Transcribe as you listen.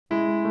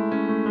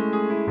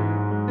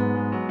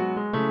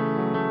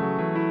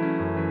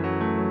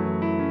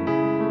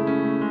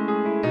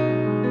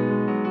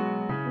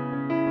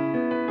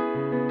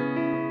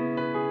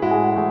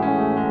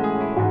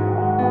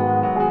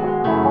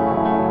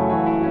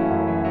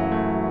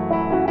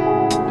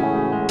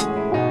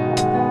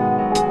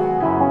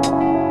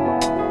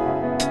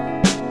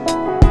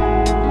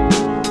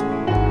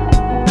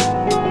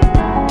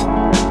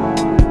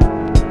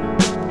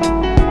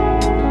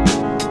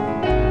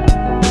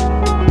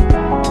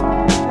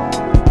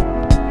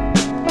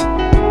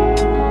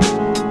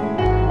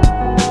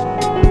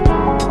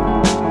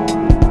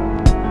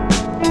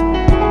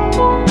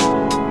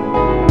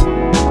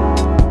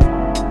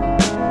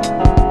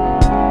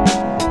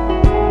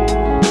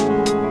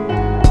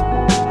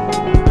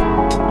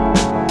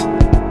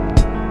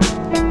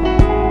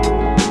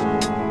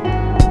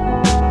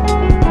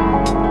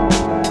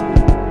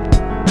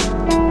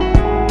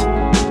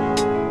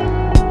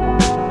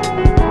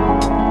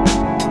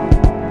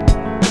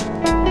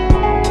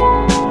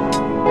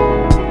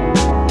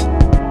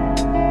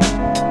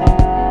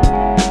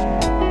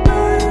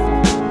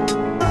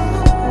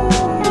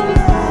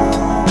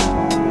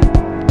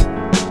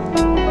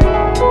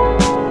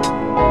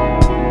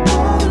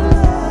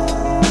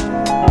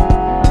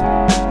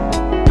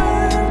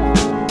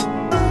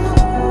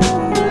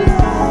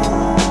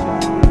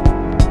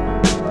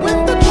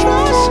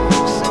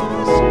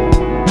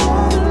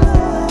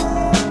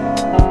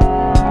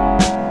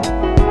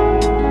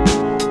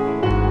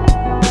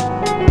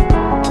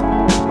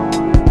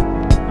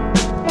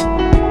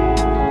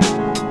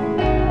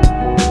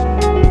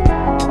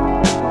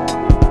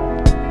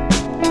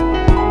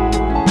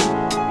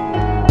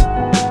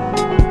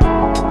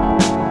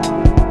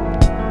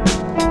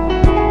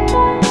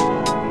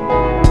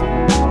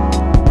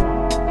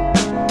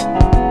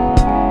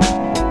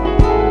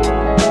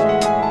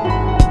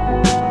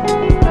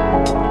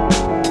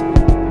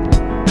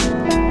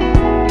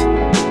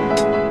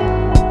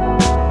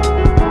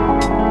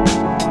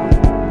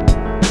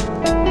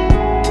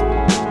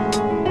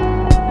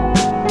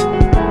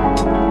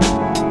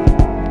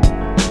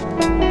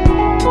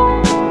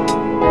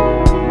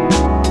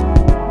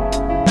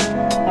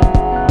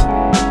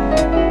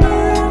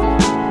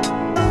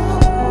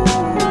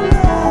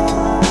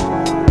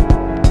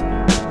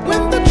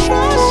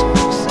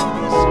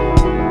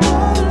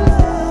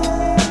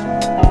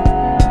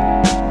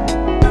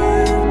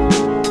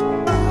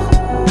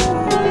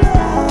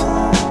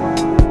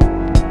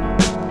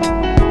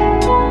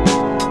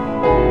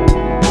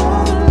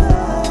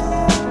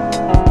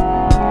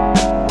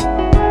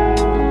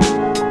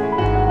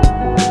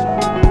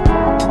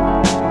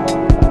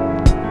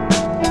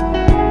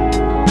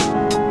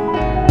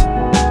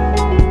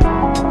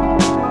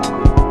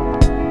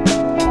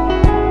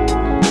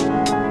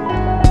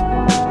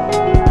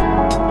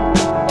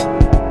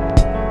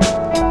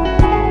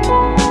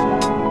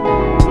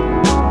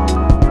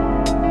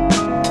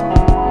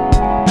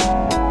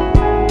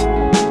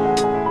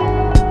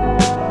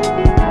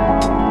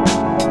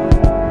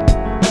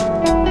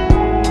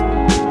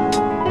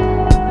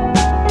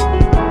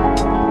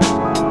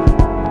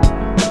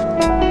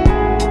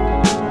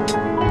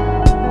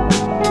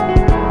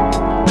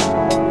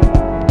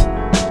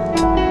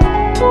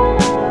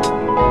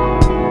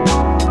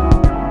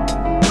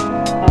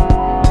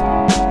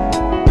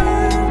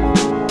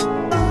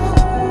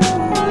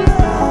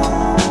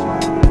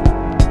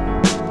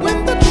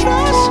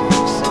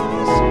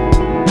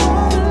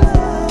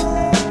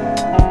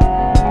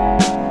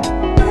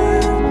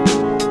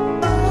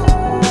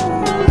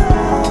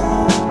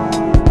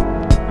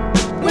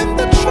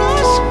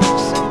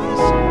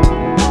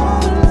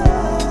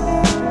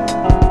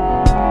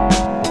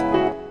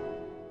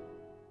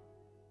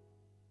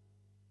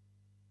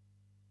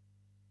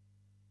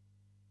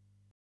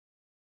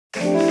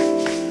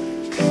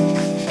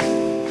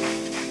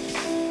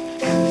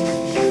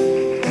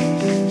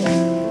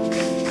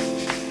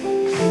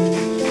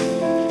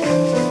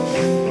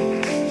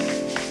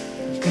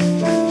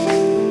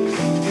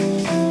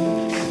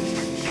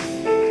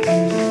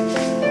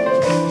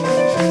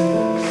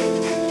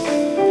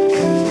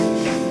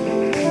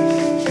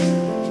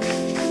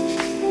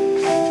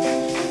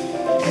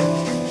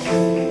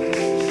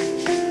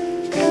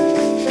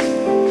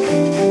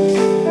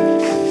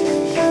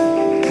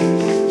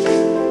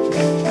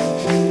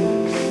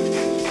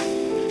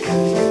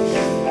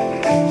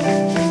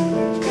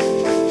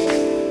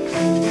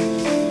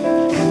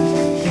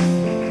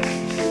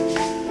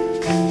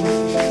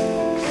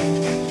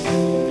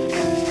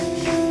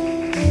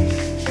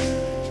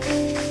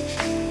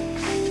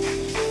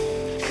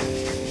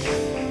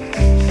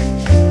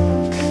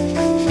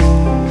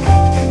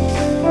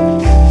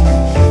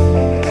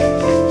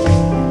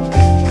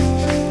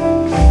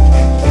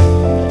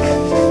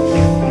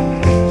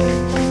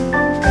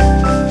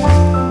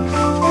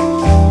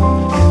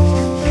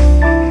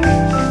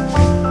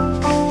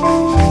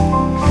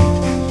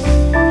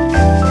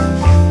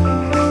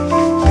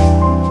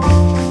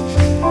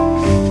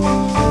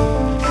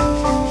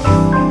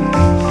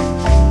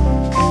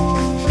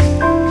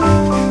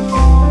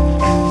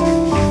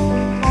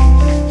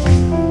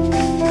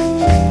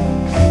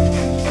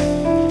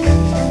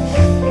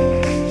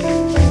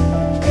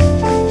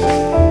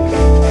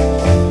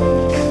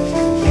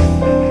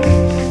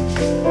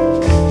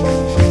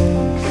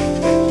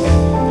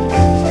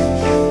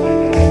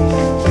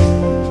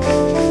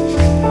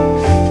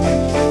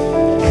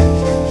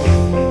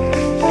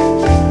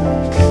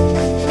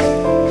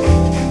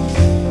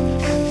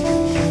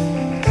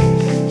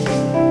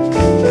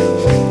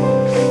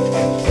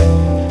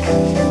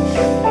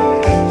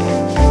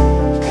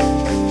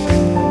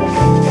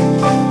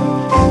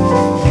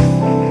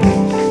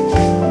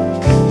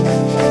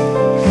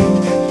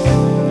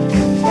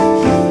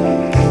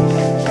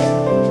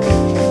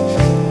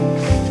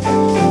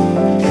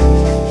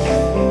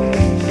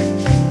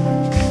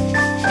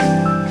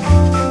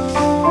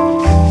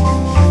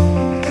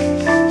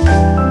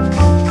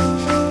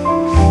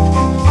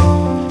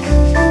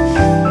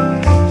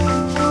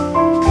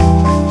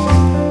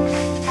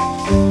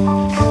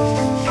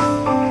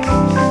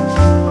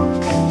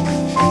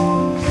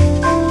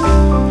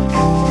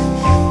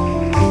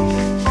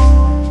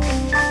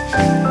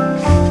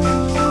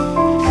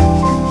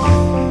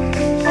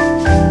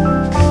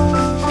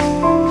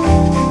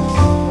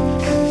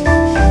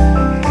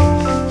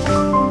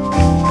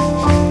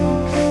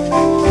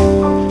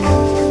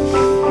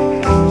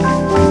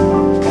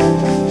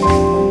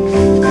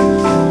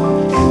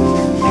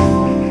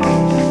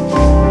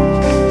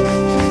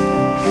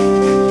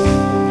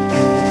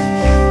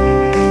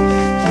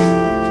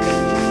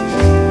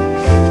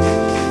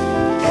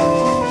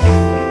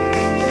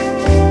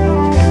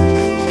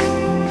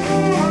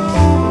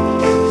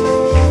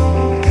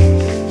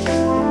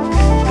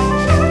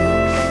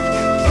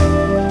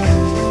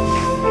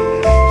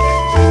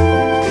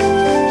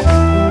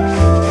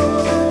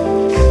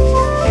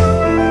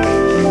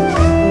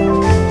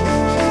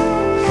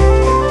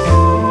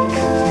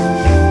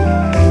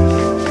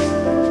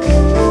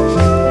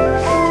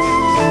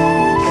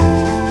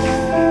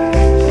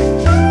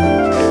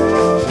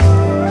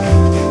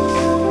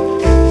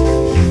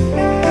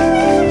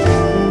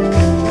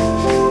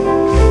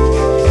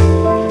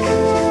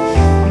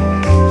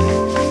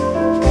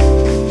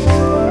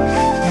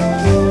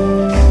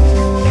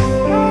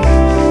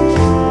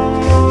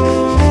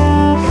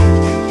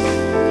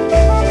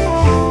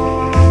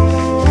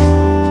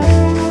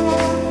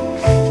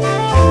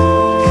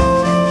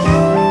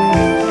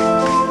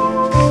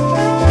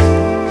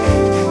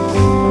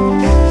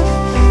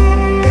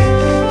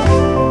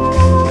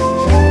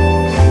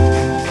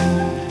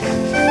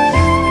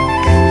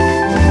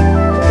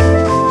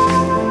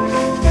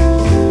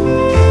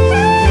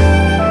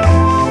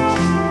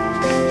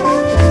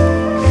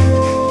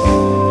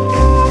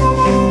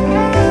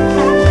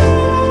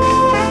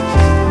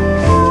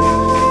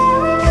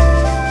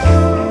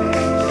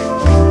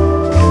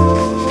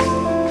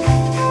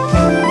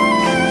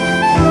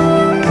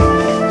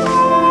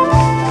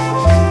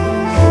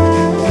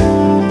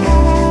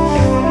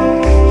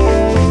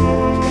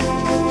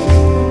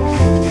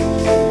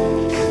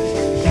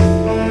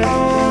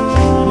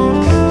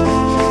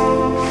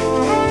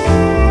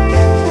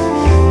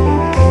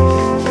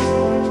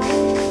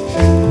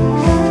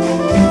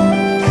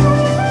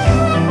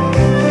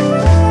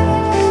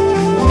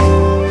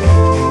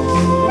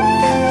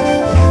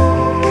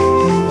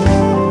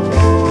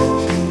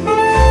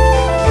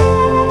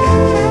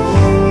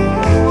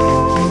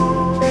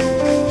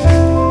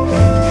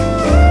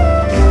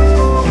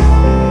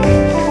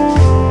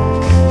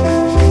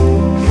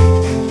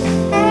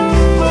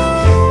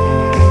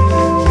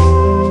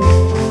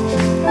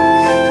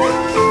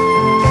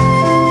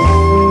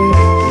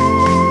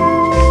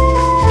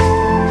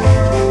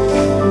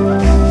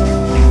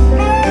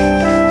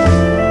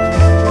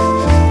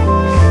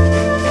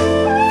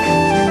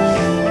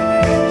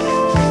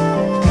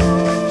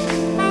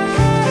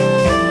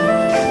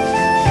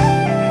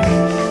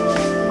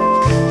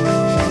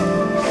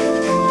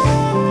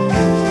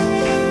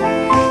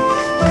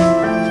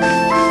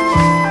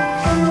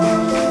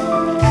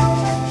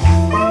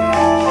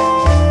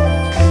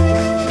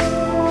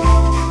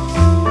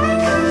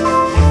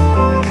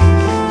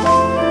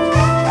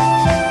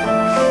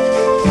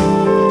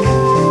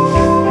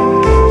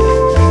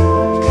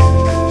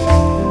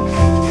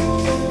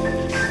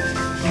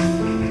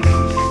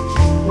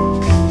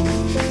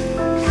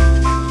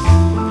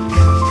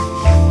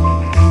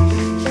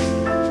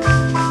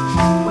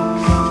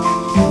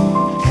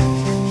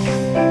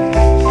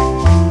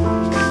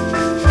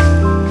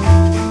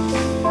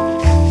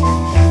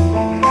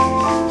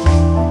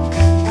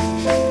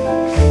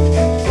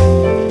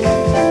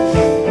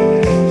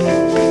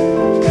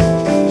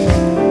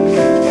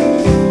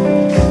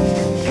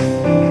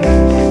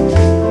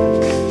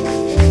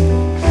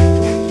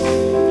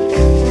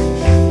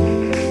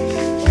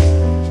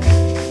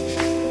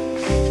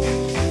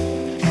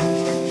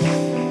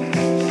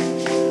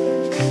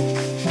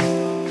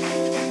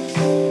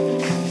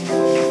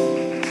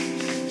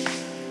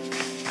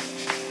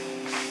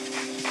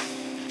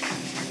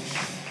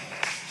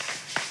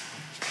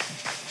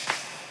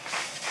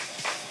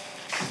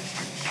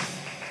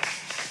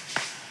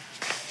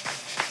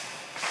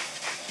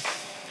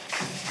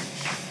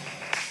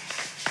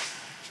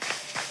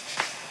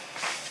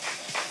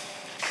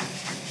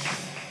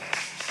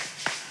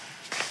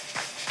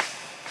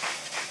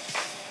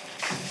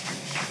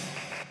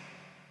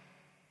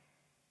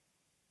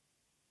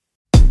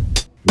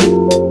Here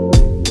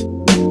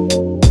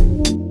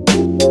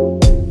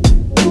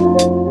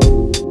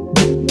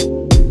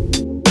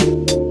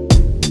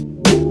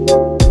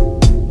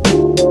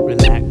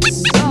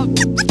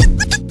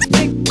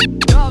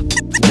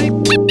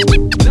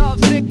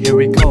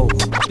we go,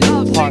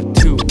 part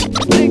 2,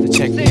 so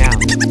check me out.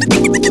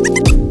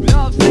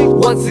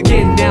 Once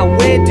again, now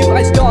where do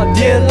I start?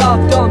 Dear love,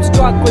 I'm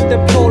struck with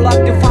the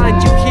prologue to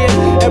find you here.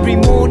 Every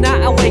morning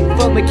I wake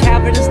from a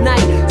cavernous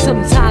night,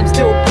 sometimes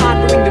still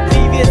pondering the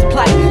previous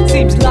plight.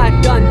 Seems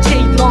life done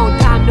changed, long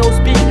time no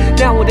speak.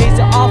 Nowadays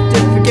I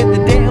often forget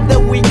the day of the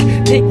week,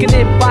 taking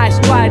it by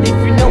stride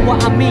if you know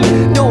what I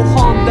mean. No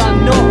harm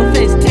done, no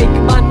offense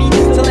taken by me.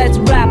 So let's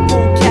rap,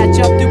 we'll catch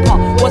up to Paul.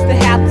 What's the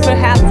half?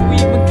 Perhaps we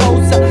even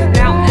closer.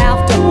 Now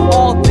after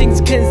all things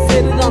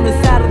considered on the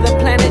side of the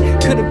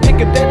planet, couldn't pick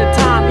a better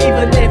time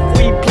even if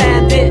we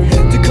planned it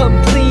to come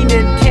clean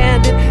and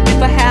candid.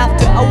 If I have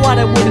to,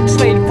 I wouldn't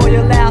trade for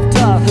your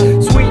laughter.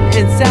 Sweet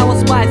and sour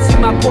spice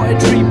in my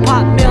poetry,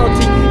 pop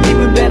melody,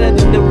 even better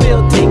than the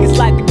real thing. It's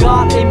like the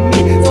God in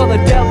me, saw the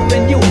devil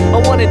in you. I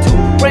wanted to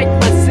break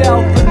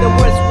myself in the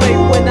worst way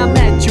when I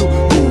met you.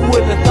 Who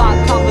would have thought?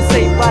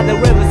 Conversate by the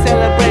river,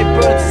 celebrate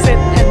birds, sit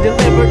and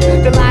delivered.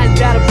 The lines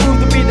that prove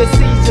to be the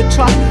seeds of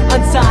trust,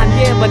 unsigned,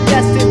 yeah, but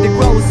destined to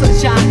grow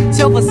sunshine.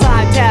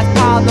 Self-assigned task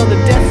piled on the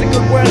desk of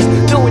good words,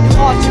 knowing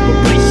hardship,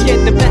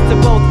 appreciate the best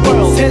of both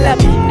worlds. C'est la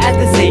vie, as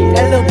they say,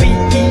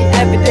 L-O-V-E,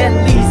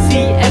 evidently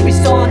see every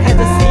song has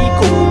a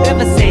sequel.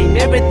 Never same,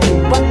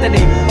 everything but the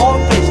name, all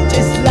fish,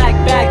 just like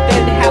back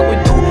then, how we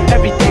do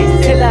every day.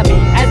 C'est la vie,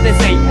 as they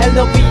say,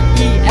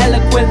 L-O-V-E,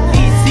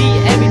 eloquently see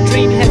every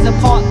dream has a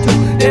part two.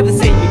 Never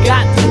say you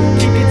got to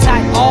keep it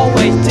tight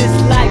always, just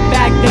like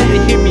back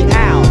then. Hear me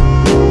out.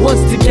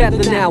 Once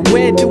together now,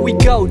 where do we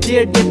go?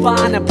 Dear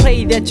divine, I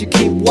pray that you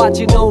keep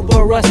watching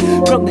over us.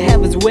 From the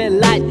heavens where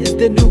light is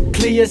the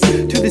nucleus,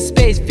 to the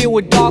space filled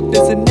with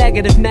darkness and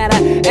negative matter.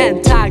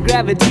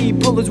 Anti-gravity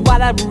pull is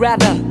what I'd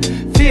rather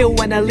feel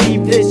when I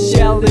leave this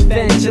shell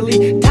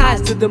eventually.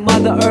 Ties to the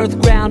mother earth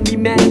ground me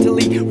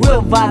mentally.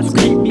 Real vibes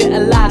keep me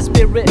alive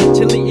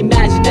spiritually.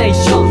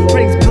 Imagination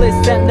brings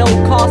bliss at no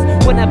cost.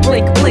 When I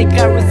blink,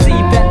 I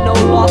receive at no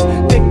loss.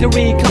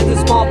 Victory comes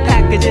in small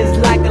packages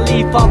like a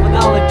leaf off an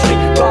olive tree,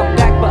 brought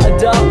back by a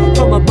dove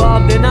from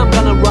above. Then I'm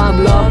gonna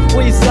rhyme love.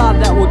 We saw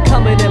that we're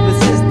coming ever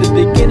since the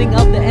beginning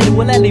of the end.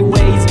 Well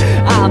anyways,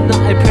 I'm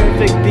not a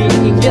perfect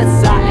being.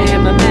 Yes I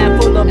am a man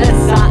full of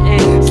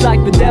S-I-N. It's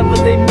like the devil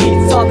in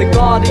me saw the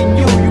God in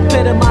you. You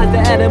epitomize the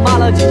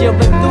etymology of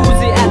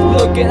enthusiasm.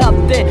 Look it up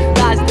there,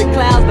 lies the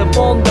clouds that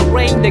form the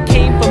rain that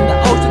came from the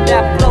ocean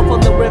that flow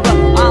from the river.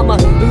 I'm a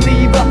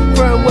believer,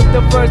 firm with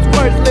the first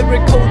words,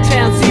 lyrical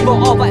transceiver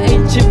of our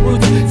ancient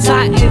roots.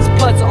 Science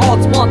plus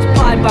odds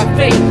multiplied by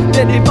faith,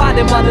 then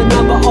divided by the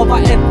number of our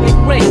ethnic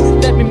race.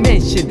 Let me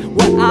mention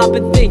what I've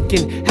been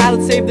thinking, how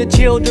to save the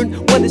children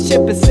when the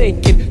ship is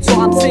sinking. So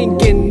I'm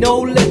singing, no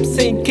lip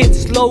syncing,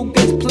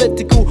 slogans,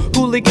 political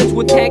hooligans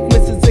with tank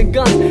missiles and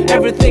guns.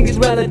 Everything is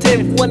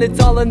relative when it's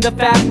all in the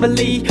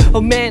family.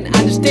 Oh man, I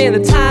understand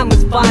the time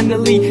has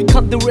finally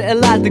come to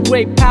realize the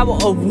great power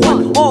of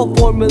one. All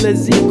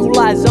formulas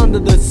equalize under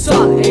the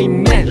sun,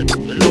 amen.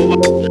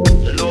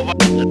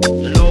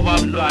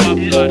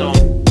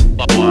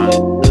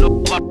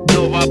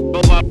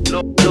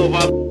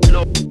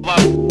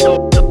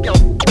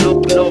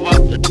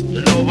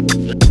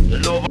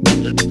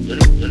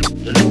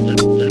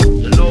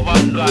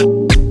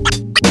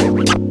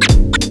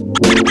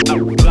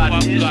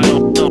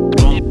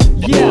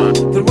 Yeah,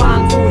 the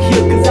rhymes will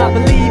heal cause I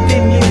believe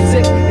in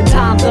music. In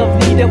times of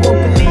need I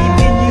won't believe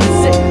in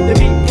music. The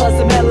beat plus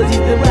the melody,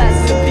 the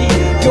recipe.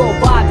 Your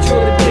vibe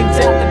truly brings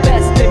out the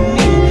best in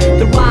me.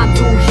 The rhymes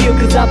will heal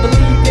cause I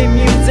believe in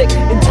music.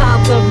 In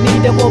times of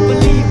need I won't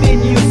believe in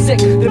music.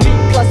 The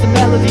beat plus the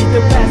melody,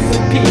 the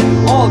recipe.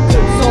 All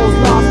good souls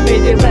lost, may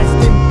they rest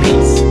in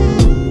peace.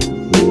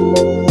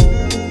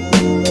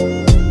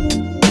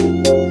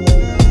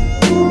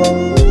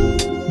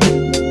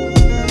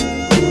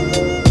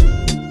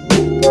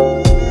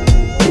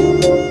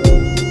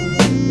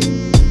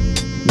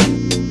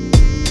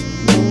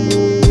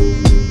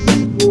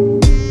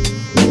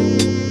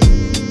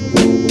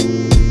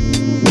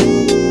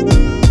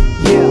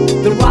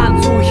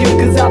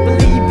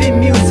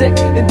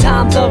 In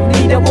times of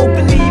need I won't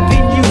believe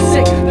in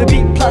music. The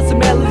beat plus the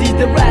melody,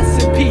 the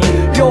recipe.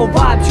 Your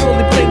vibe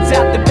surely brings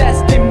out the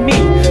best in me.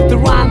 The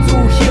rhymes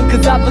will heal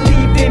cause I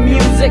believe in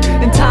music.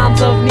 In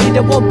times of need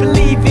I won't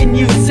believe in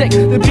music.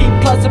 The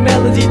beat plus the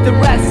melody, the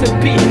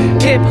recipe.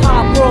 Hip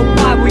hop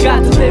worldwide, we got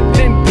to live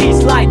in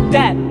peace like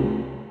that.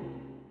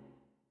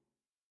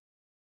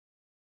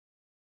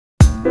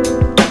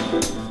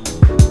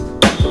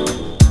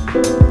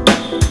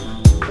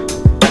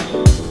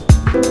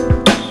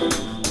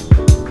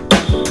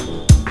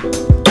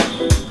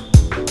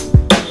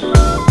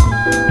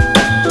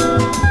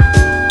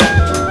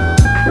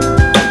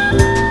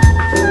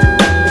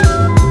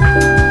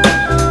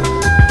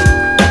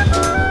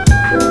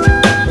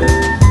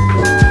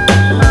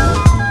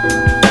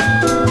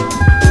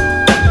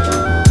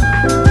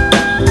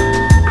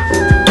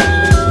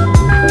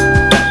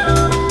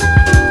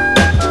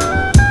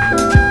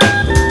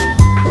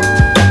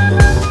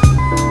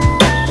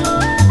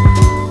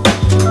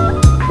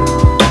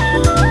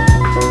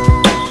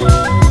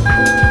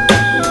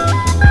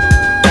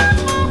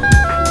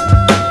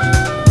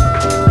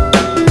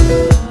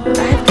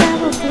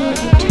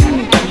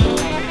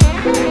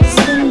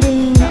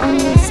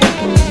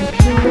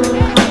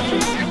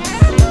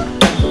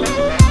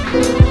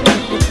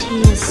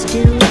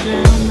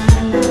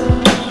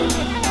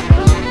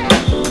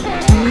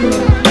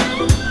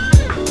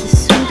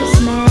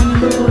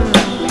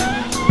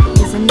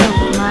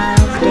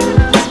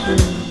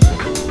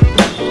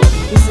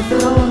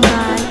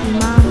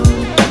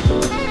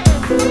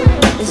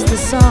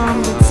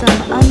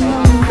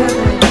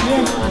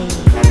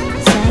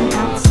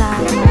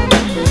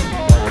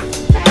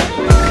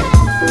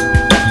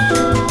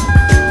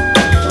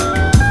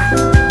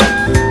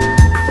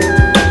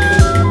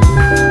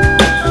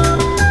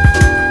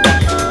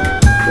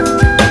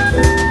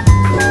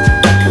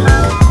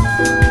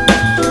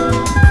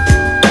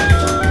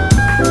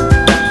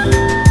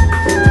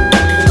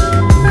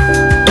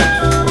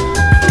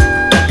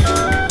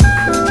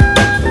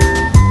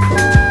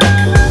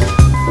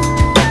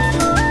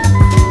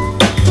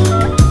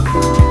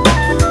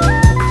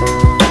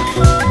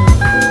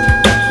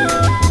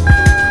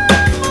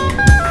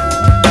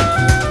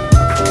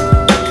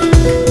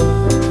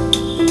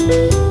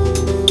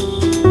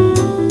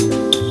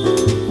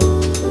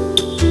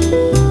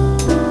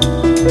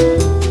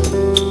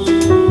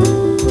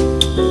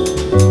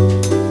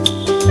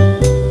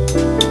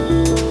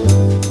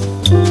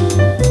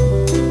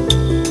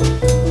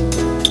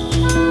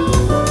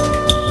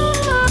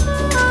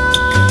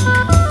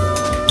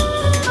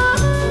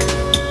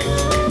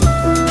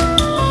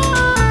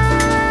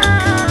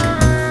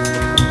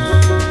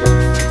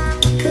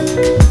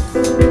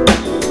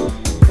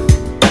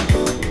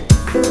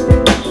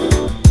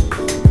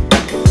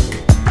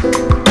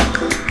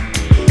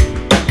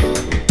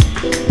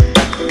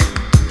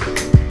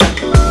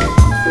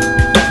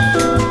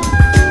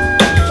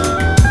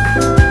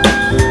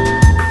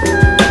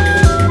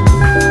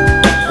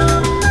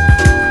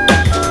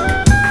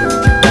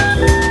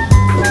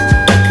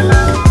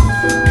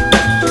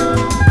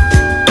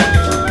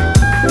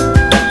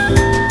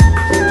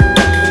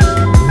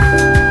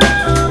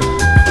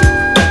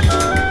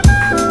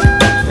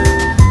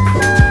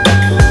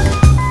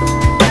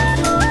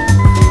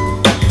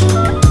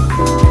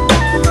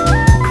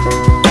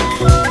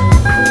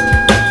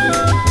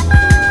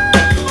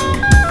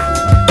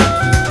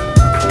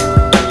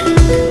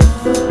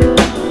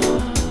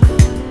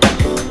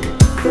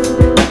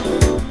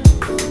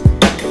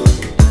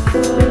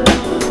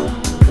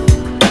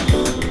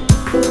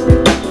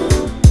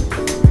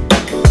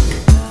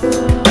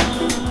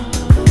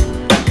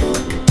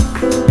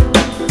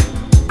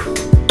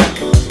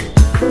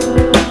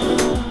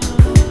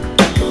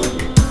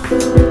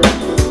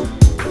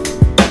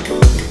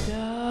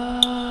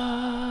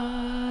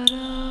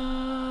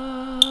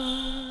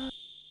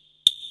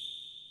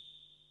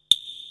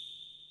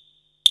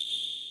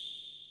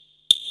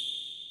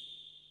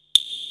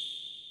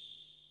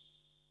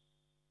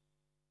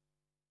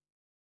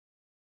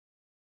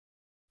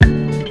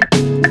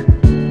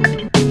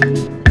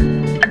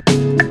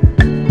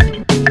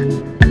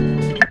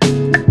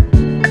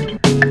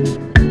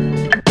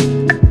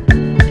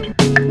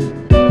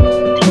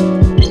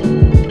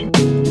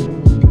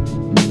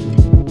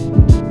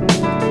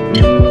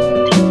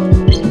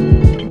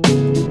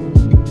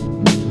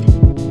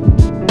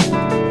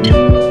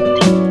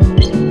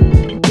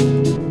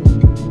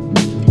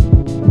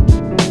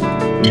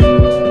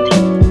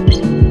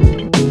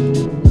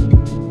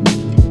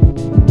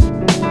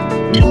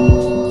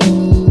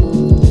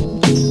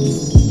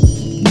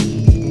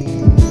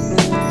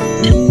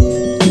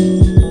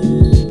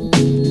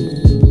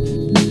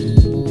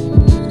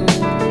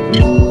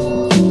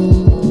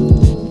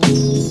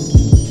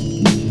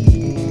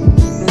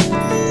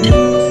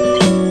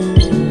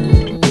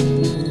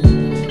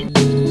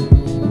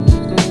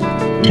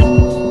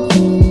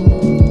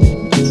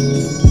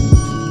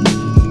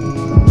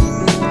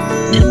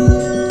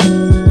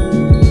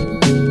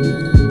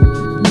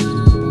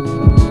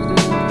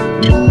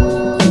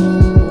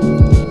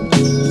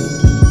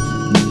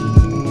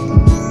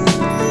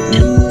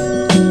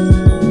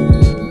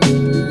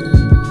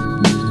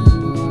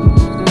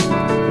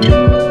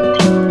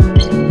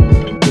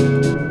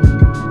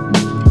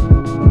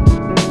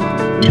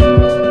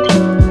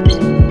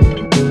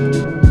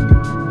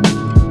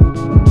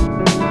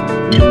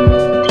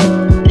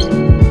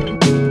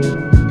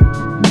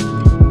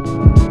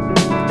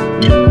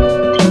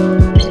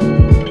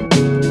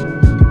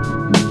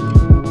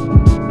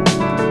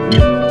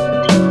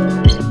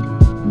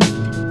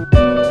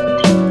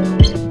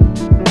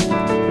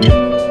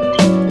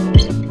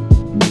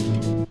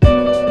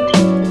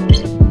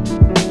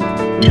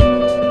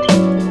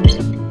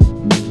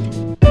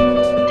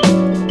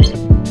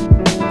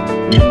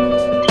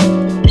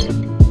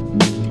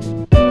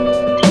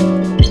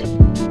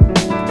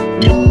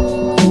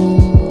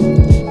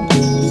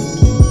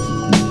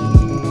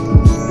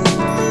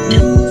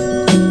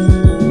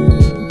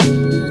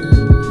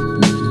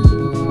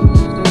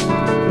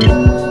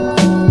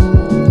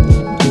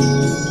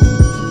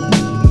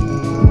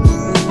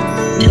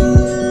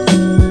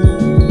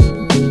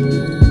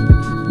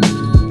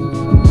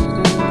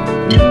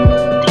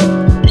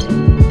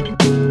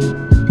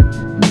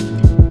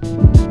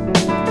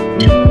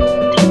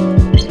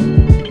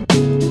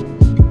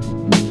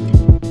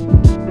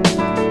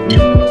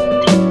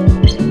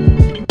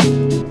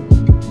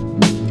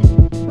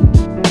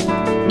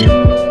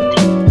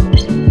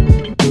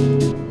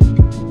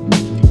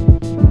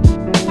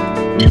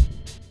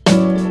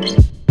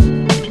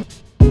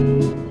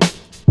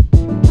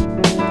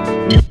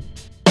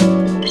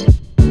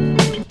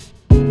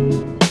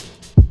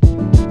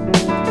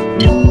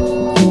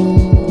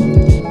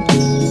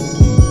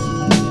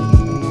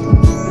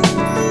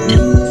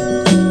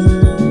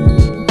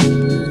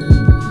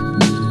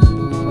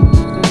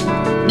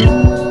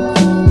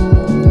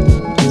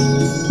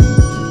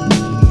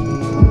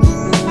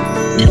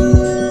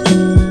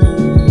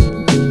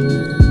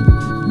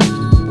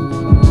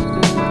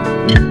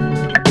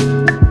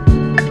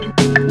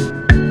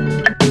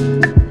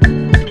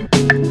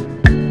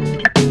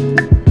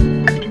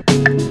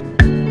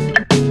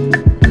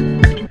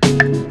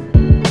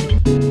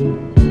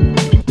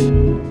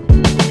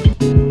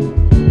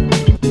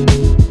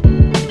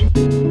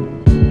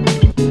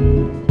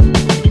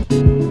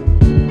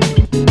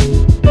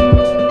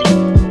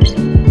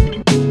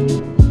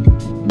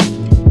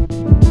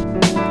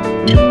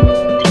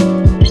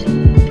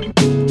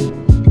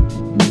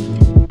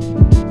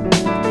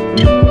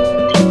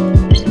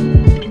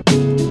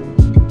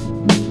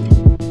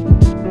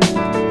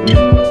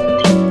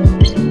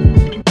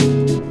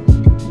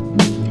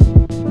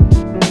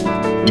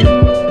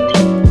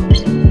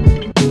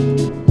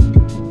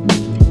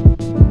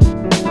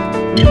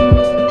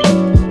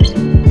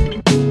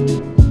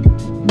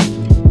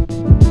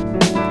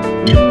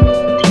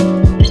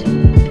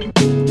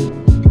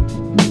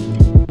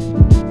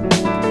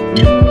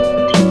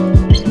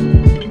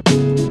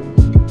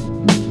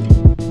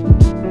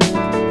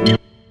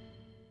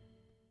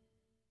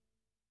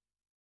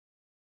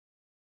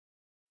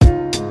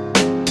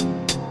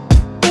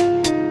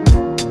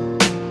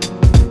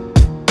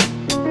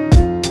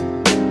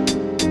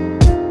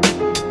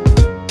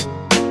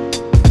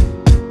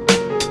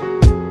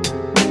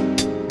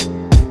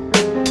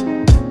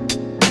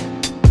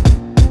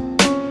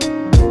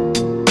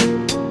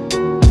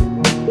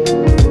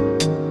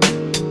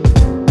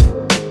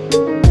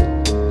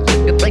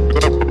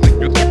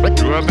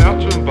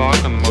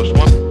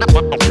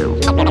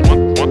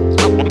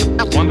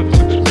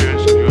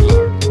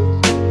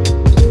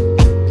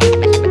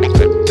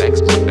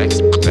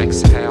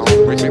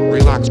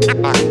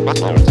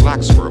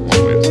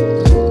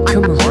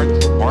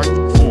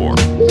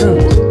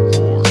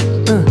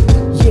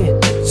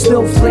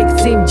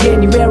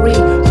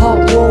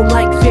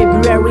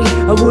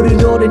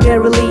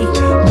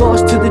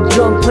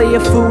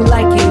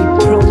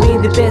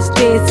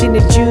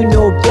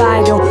 no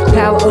bridle.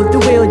 Power of the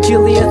will,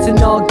 Julius and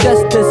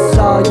Augustus.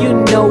 All you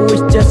know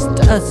is just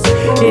us.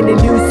 In a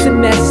new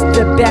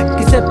semester, back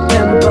in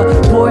September.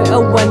 Boy, I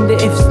wonder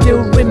if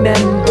still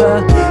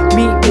remember.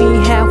 Meet me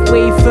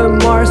halfway from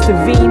Mars to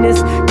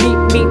Venus.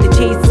 Meet the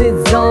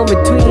chases on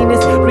between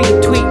us.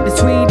 Retweet the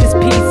sweetest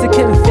piece of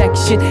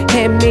confection.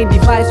 Handmade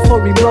device for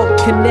remote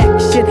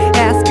connection.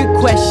 Ask a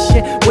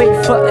question,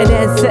 wait for an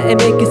answer and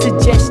make a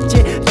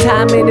suggestion.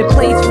 Time and a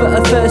place for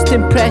a first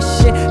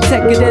impression.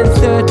 Second and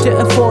third to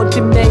a fourth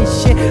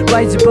dimension.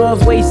 Rise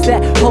above ways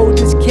that hold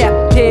us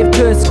captive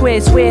to a square.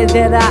 Swear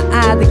that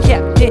I the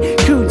captain.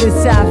 Cruising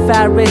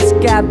sapphire,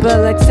 sky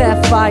burn like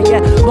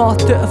sapphire.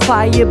 Moth to a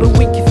fire, but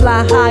we can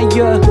fly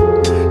higher.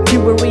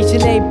 To a reach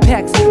an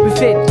apex, we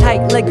fit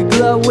tight like a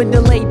glove with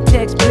the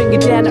latex. Bring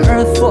it down to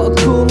earth for a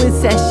cooling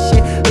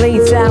session.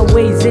 Lane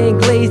sideways and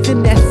glazed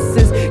in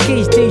essence.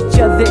 Gauged each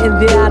other in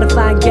the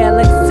out-of-line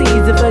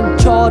galaxies of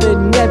uncharted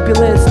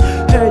nebulas.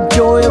 Heard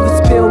joy of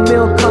a spilled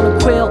milk on a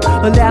quilt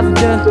or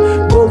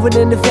lavender, woven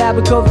in the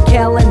fabric of a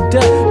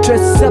calendar.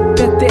 Dress up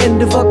at the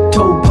end of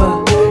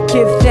October.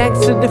 Give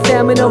thanks to the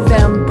famine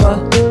November.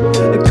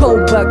 A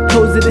cold but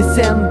cozy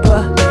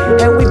December.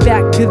 And we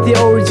back to the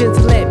origins.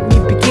 Let me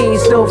begin.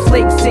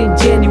 Snowflakes in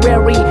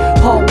January,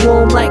 hot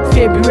warm like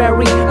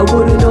February. I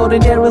wouldn't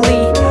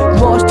ordinarily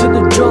march to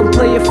the drum,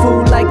 play a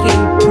fool like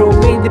April.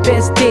 Made the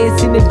best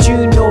dance in the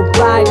June or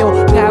bridal.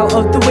 Power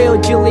of the will,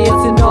 Julius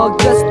and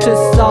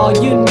Augustus. All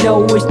you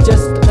know is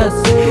just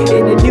us.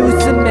 In a new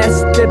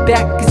semester,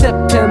 back in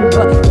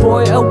September.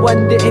 Boy, I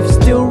wonder if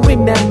still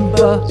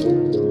remember.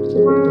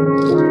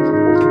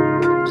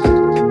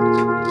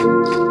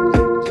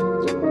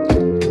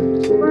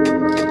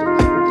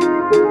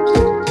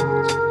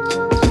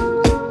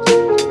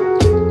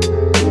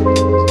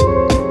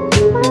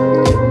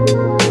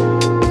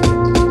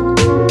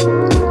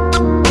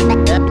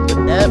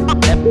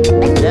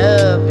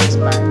 Love is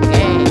my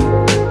game.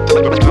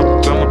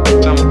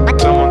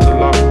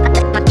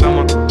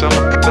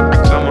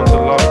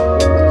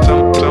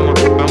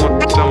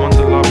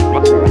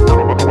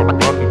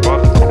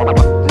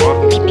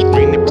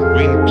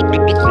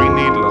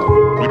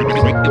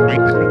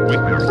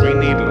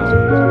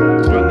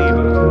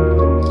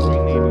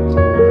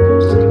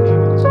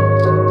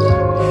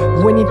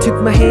 When you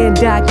took my hand,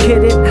 I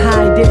couldn't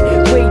hide it.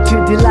 Way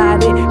too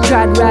delighted.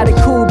 Tried to ride it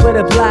cool, but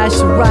obliged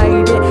to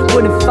ride it.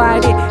 Wouldn't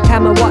fight it. Had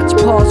my watch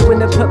pause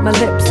when I put my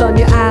lips on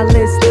your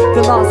eyelids.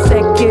 The lost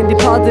second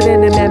deposited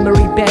in a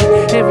memory bank.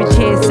 Every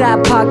chance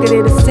I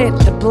pocketed, I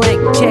sent a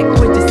blank check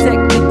with your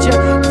signature.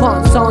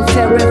 Fonts on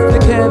serif, the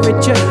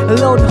curvature. A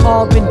lone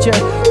harbinger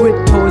with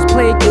toys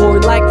play coy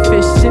like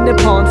fish in the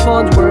pond.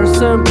 Fonts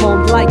worse and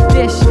poems like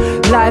dish.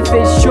 Life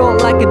is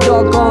short like a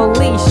dog on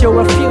leash.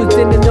 Or a fuse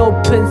in an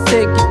open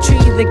circuitry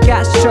that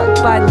got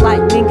struck by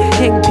lightning.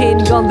 Hang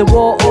painting on the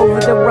wall over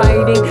the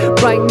writing.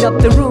 Brighten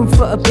up the room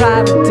for a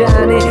private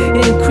dining.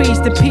 Increase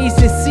the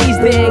pieces, seize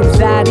the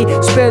anxiety.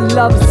 Spread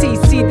love and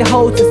see the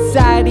whole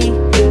society.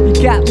 You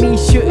got me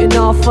shooting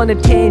off on a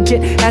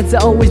tangent, as I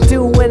always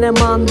do when I'm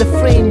on the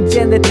fringe.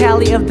 And the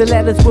tally of the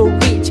letters will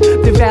reach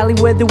the valley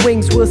where the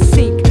wings will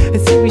seek. A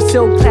series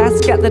so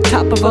classic at the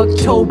top of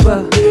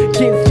October.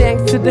 Give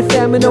thanks to the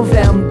famine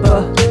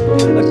November.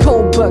 A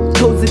cold but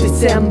cozy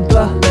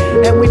December.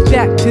 And we're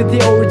back to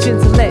the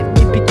origins. Let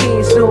me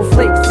begin.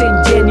 Snowflakes in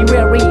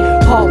January,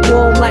 hot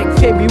warm like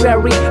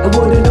February. I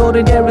wouldn't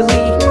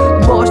ordinarily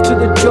march to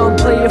the drum,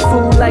 play a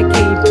fool like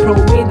April.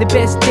 Made the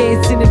best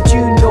dance in a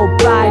June or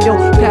bridal.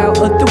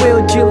 Power of the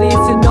will, Julius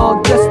and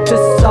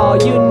Augustus. All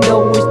you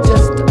know is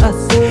just us.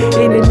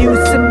 In a new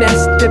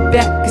semester,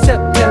 back in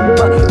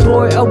September.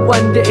 Boy, I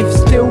wonder if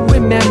still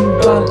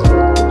remember.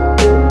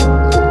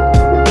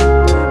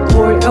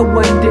 Boy, I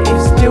wonder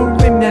if still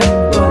remember.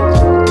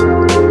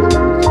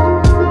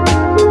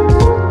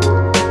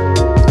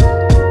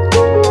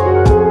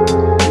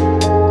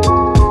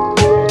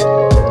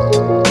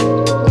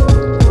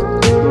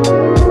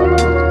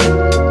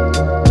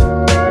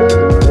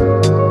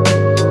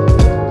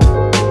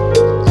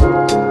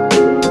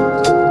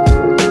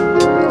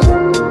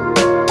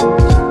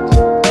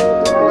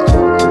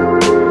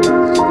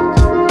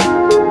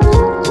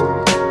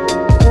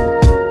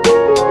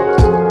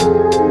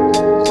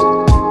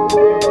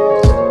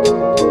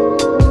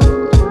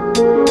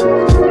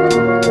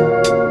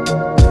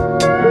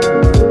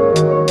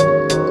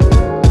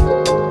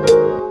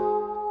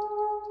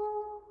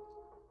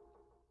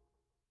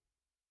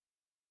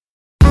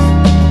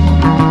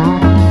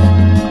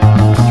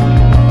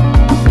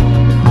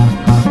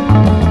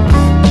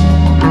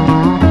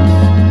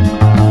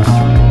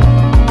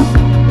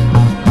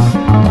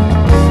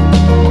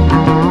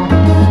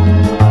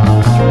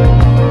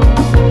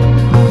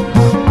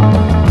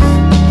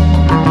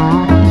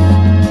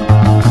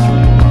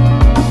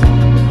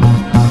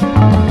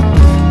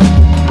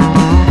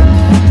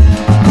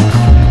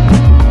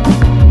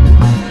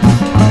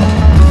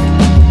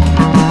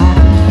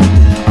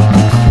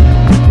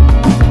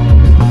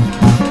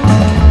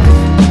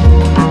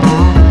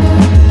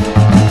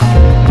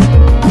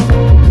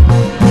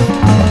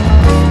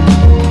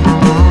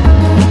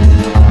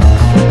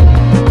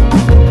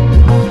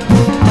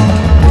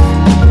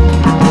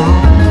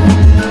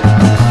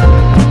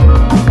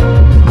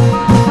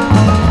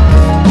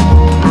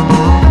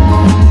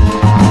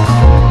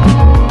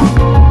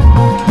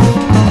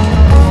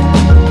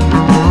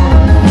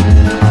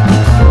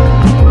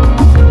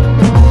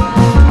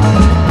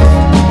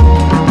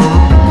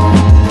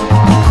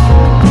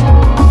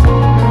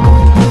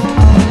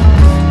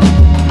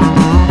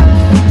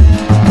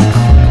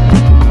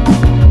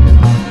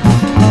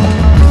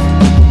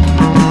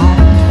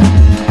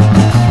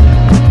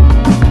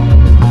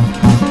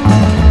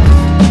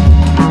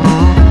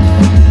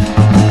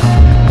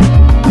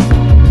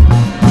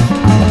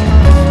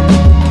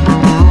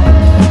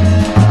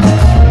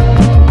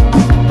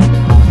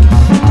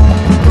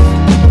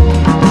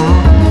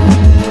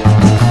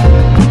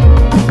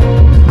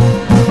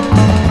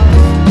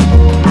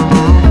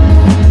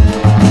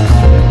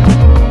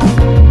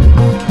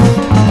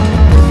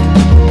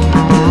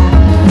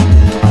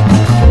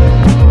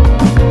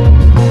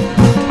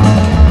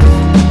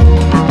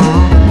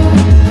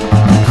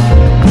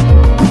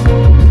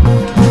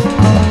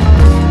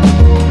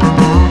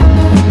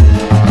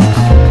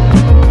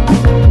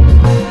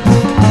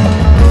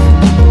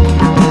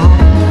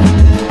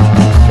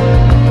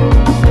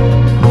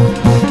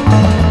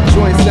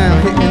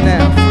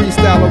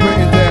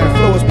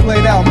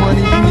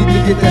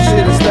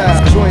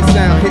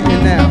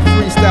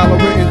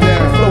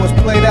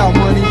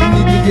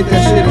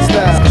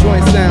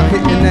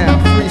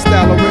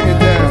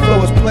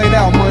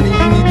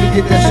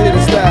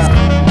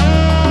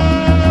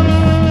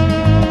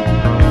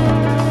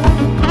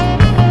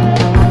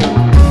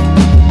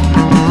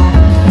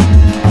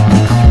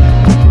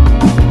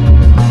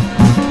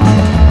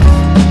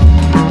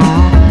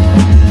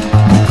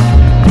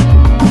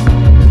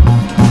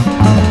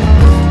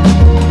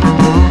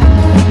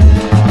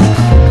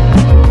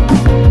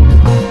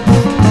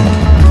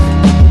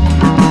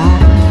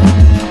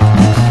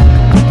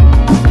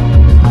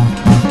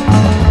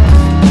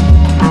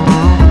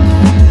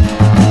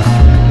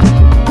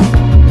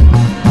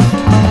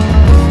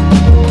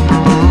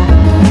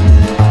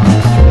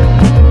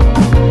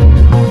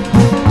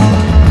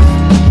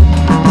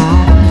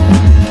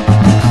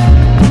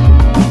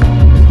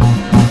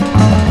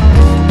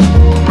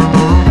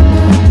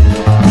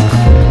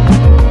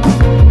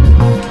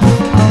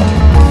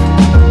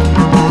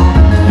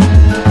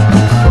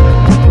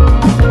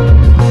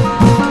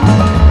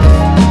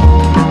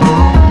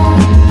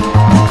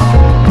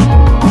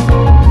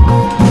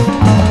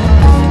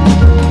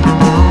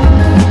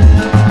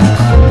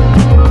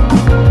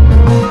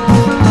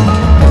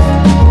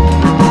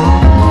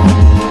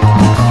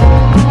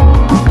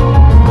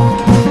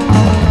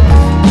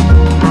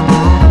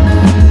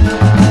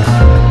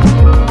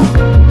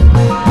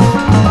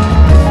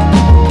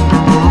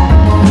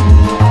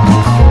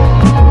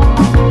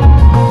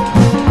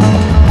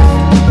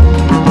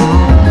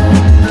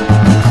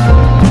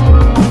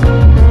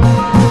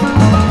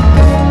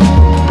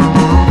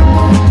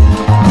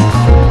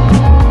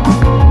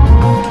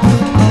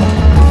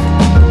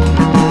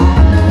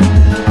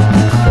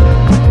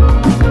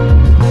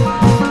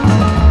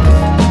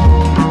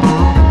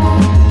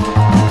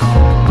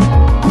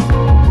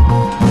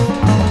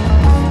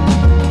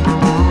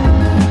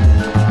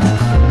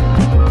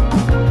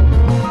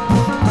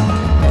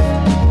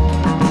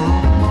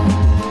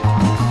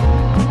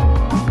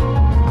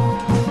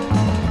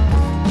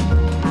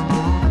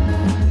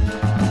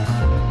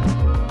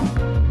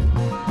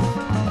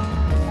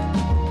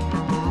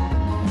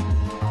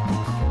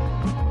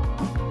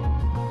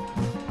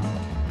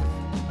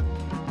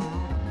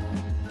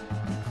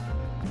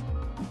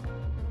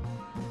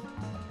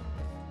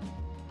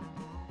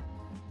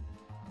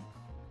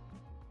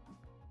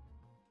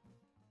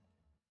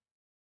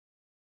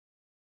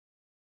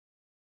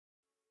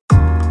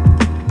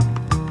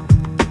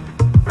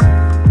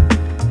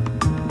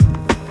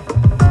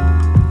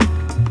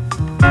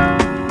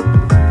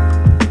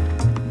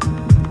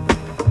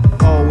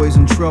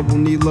 trouble,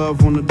 need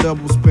love on the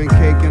double. Spent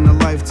cake in a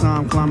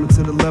lifetime, climbing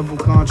to the level.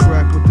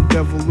 Contract with the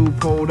devil,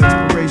 loophole,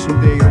 expiration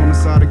date. On the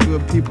side of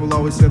good people,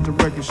 always set the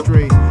record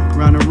straight.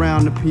 Round and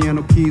round, the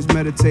piano keys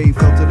meditate.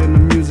 Felt it in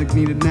the music,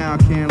 need it now,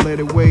 can't let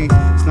it wait.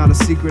 It's not a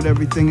secret,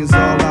 everything is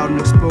all out and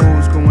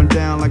exposed. Going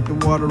down like the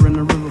water in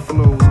the river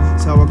flows.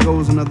 It's how it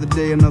goes, another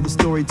day, another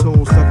story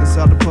told. Stuck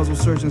inside the puzzle,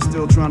 searching,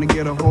 still trying to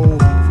get a hold.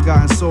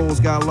 Forgotten souls,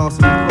 got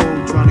lost in the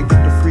cold. Trying to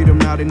get the freedom,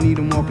 now they need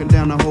them walking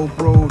down the Hope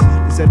Road.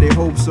 They said they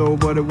hope so,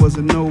 but it was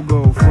a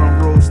no-go.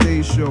 Front row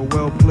stage show,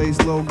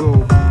 well-placed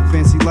logo.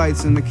 Fancy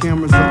lights and the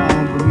cameras are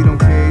on, but we don't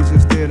care, he's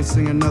just there to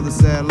sing another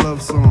sad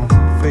love song.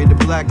 Fade to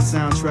black, the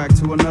soundtrack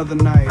to another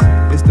night.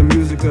 It's the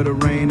music of the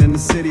rain and the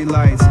city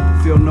lights.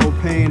 Feel no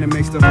pain, it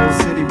makes the whole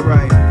city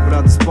bright.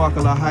 Without the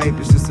sparkle of hype,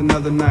 it's just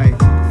another night.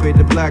 Fade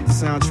to black, the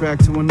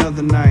soundtrack to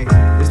another night.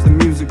 It's the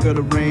music of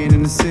the rain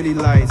and the city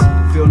lights.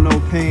 Feel no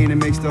pain, it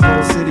makes the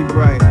whole city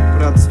bright.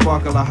 Without the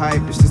sparkle of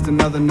hype, it's just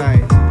another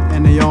night.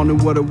 And they all knew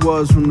what it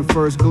was from the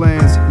first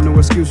glance. No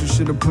excuses,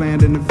 should've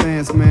planned in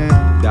advance, man.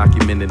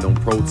 Documented on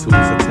Pro Tools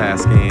or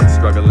Tascam.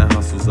 Struggling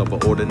hustles of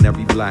an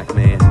ordinary black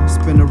man.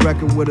 Spin a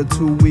record with a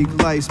 2-week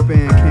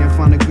lifespan. Can't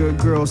find a good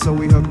girl, so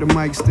we hugged the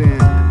mic stand.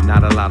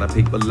 Not a lot of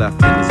paper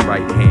left in his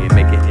right hand.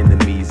 Making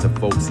enemies of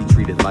folks he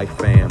treated like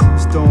fam.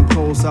 Stone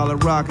cold,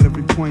 solid rock at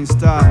every point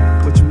stop.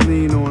 What you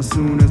lean on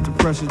soon as the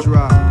pressure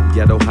drop.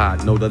 Ghetto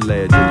hot, know the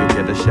ledge, or you'll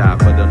get a shot.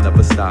 But they'll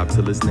never stop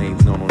till his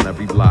name's known on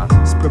every block.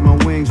 Spread my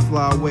wings,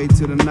 fly away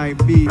to the night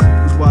beat.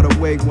 Was wide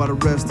awake while the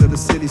rest of the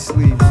city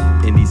sleeps.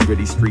 In these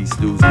gritty streets,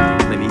 dudes give you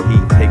plenty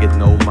heat. Take it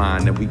no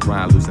mind, and we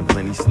grind, losing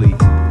plenty sleep.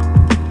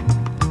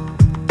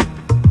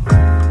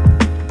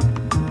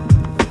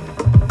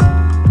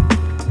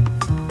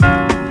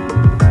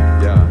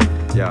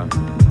 Yeah.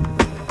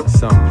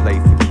 Some play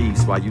for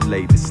keeps while you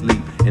lay to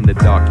sleep. In the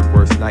dark, your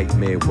worst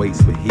nightmare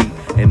waits with heat.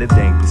 And it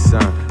ain't the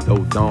sun,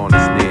 though dawn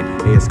is near.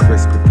 Air's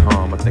crisp and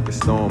calm, I think a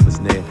storm is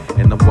near.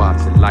 And I'm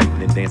watching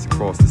lightning dance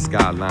across the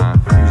skyline.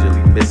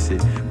 Usually miss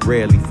it,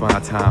 rarely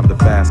find time to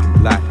bask in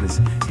blackness.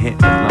 Hint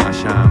of line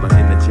shine, I'm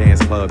in the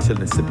jazz club,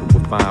 chilling, sipping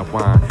with fine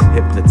wine.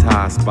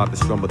 Hypnotized by the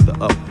strum of the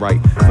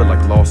upright. Feel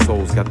like lost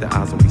souls got their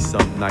eyes on me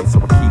some nights. So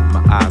I keep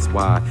my eyes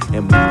wide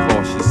and move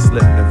cautious.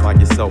 Slip and find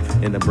yourself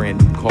in a brand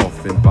new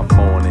coffin by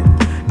morning.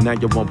 Now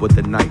you're one with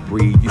the night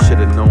breed. You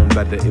should've known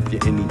better if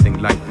you're anything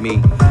like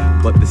me.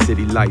 But the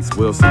city lights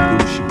will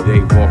seduce you.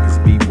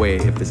 Daywalkers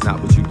beware if it's not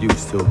what you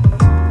used to.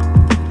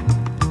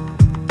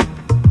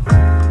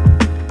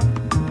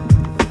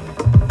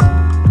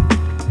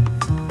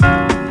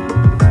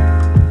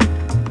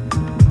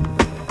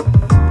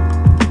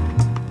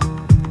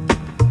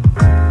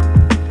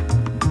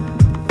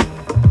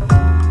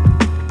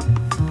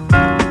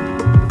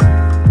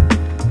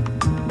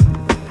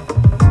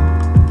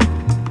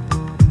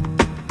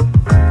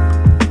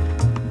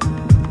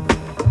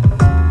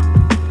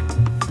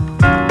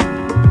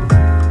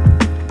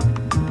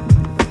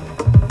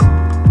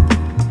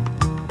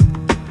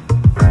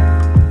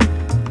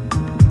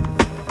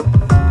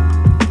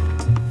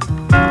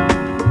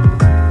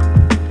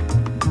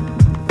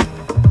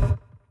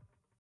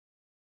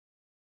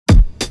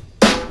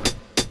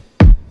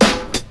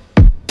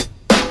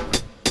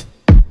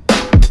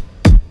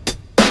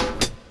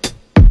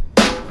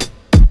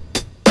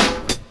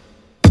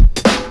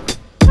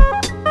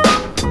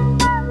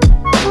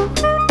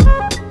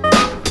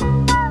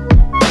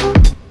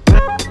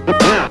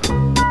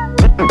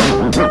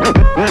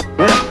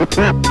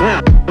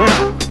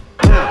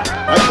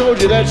 I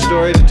told you that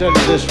story to tell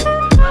you this one.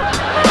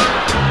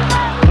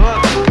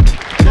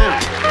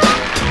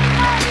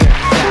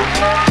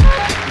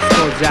 This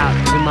goes out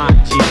to my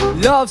G.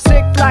 Love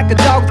sick like a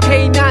dog with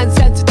canine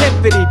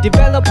sensitivity.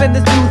 Developing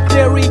this new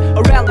theory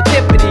of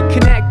relativity.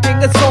 Connecting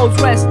a soul's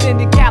resting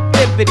in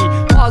captivity.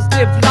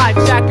 Positive life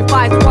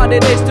sacrifice what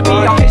it is to be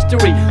our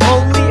history.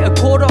 Only a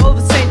quarter of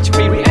a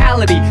century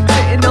reality.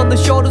 Sitting on the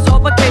shoulders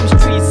of our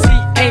chemistry.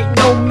 See, ain't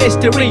no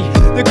mystery.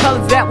 The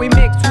colors that we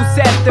mix will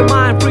set the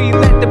mind free.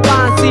 Let the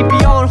blind see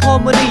beyond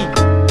harmony.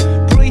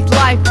 Breathe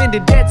life in the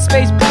dead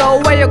space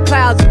below where your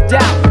clouds of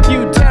doubt.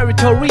 New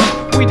territory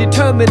we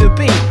determine to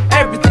be.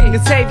 Everything a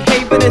safe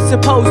haven is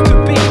supposed to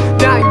be.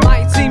 Now it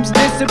might seem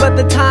distant but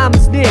the time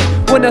is near.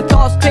 When the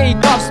thoughts take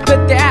off,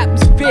 split the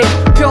atmosphere.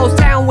 Pure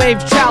sound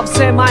waves travel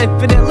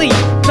semi-infinitely.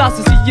 Plus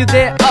I see you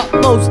there up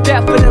most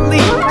definitely.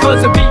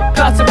 Cause a beat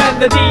plus a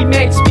melody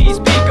makes me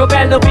speak of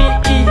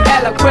L-O-V-E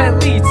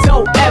eloquently,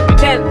 so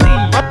evidently.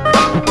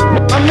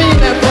 I mean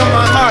that from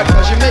my heart,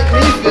 cause you make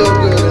me feel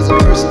good as a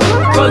person.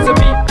 Cause a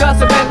beat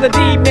plus a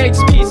melody makes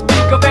me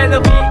speak of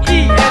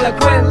L-O-V-E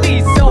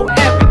eloquently, so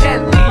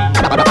evidently.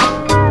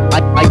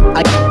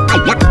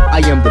 I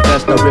am the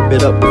best, I rip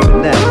it up with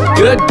finesse.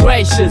 Good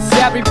gracious,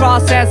 every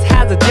process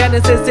has a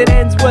genesis, it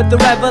ends with a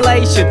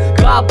revelation.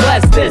 God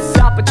bless this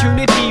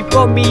opportunity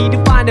for me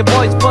to find a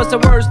voice for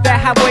some words that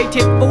have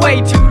waited for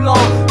way too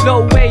long.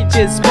 Low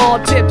wages,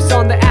 small tips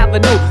on the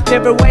avenue,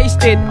 never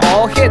wasted,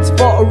 all hits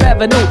for a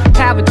revenue.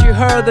 Haven't you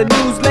heard the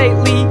news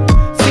lately?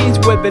 Scenes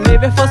with been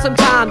living for some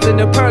times in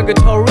a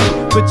purgatory.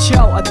 But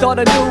yo, I thought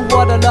I knew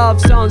what a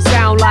love song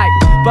sound like,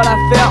 but I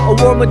felt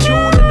a warmer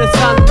tune in the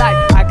sunlight.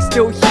 I can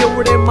still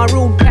hear it in my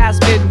room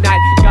past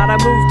midnight.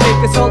 Gotta move,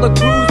 take us all a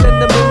cruise in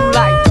the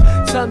moonlight.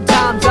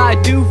 Sometimes I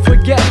do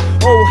forget,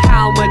 oh,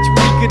 how much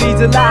we could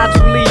ease our lives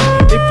we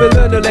lead if we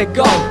learn to let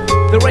go.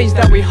 The reins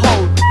that we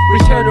hold,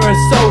 return to our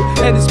soul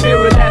and the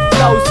spirit that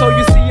flows. So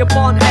you see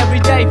upon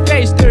everyday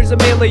face there's a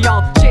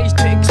million shades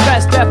to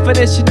express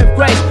definition of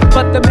grace,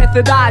 but the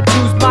method I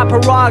choose my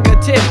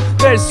prerogative.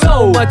 There's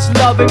so much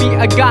love in me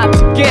I got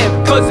to give,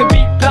 cause the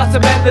beat plus the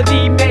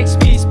melody makes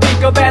me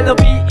speak of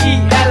L-O-V-E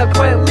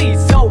eloquently,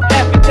 so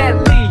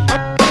evidently.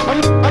 I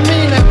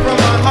mean that from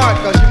my heart,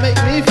 cause you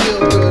make me feel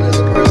good as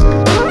a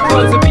person.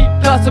 Cause the beat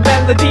plus the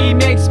melody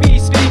makes me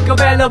speak of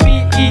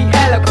L-O-V-E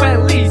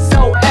eloquently,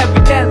 so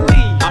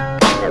evidently.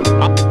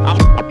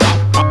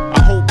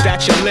 I hope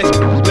that you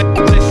listen.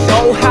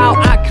 Oh, how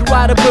I could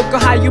write a book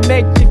on how you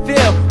make me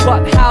feel,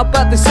 but how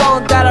about the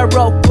song that I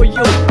wrote for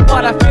you?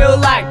 What I feel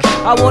like,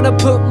 I wanna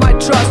put my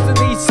trust in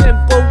these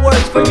simple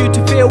words for you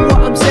to feel what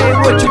I'm saying,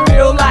 what you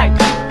feel like.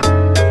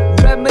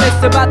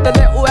 Reminisce about the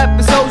little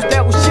episodes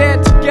that we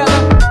shared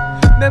together.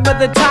 Remember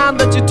the time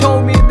that you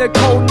told me in the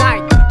cold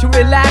night to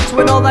relax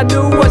when all I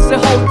knew was to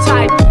hold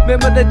tight.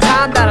 Remember the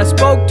time that I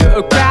spoke to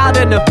a crowd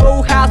in a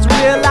full house,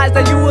 realized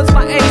that you was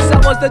my ace, I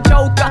was the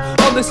joker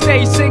on the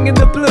stage singing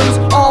the blues.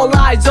 All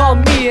eyes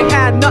on me and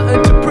had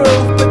nothing to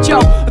prove, but yo,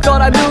 I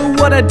thought I knew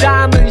what a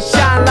diamond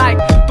shine like,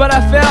 but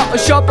I felt a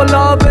sharper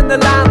love in the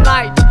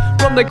limelight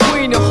from the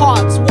Queen of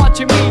Hearts,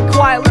 watching me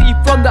quietly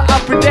from the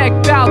upper deck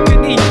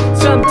balcony.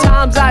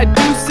 Sometimes I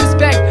do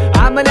suspect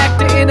I'm an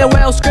actor in a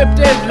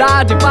well-scripted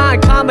lie, divine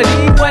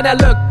comedy. When I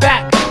look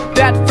back,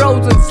 that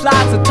frozen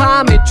slice of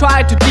time, it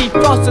tried to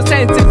defrost the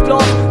senses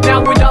lost.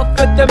 Now enough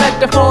with the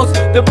metaphors,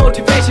 the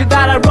motivation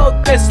that I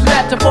wrote this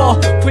letter for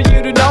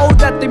you to know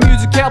that the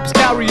music helps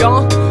carry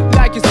on.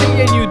 Like you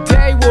see, a new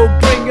day will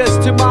bring us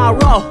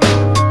tomorrow.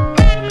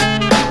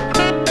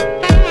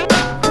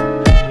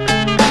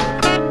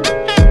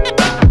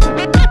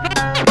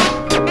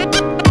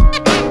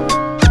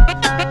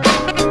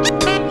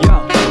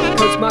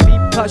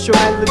 Cause your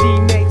melody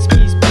makes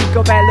me speak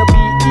of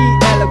L-O-V-E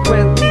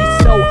eloquently,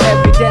 so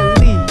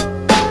evidently.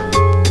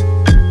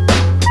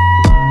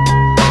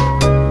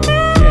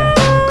 Yeah,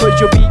 cause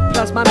your beat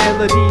plus my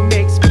melody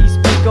makes me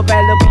speak of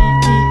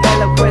L-O-V-E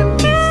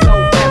eloquently, so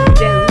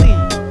evidently.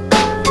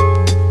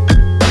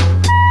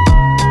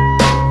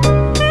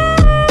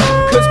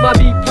 Cause my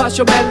beat plus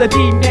your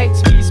melody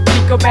makes me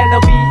speak of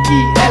L-O-V-E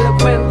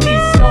eloquently,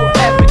 so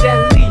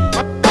evidently.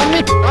 I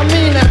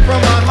mean that from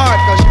my heart,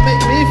 cause you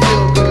make me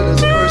feel good as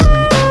a person.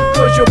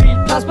 Cause your beat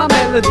plus my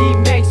melody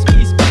makes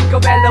me speak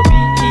of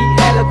L-O-V-E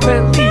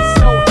eloquently,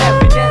 so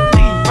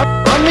evidently.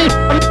 I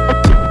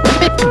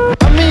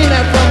mean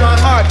that from my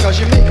heart, cause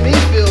you make me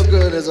feel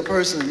good as a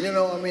person. You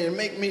know, I mean,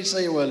 make me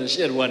say, well, the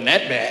shit wasn't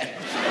that bad.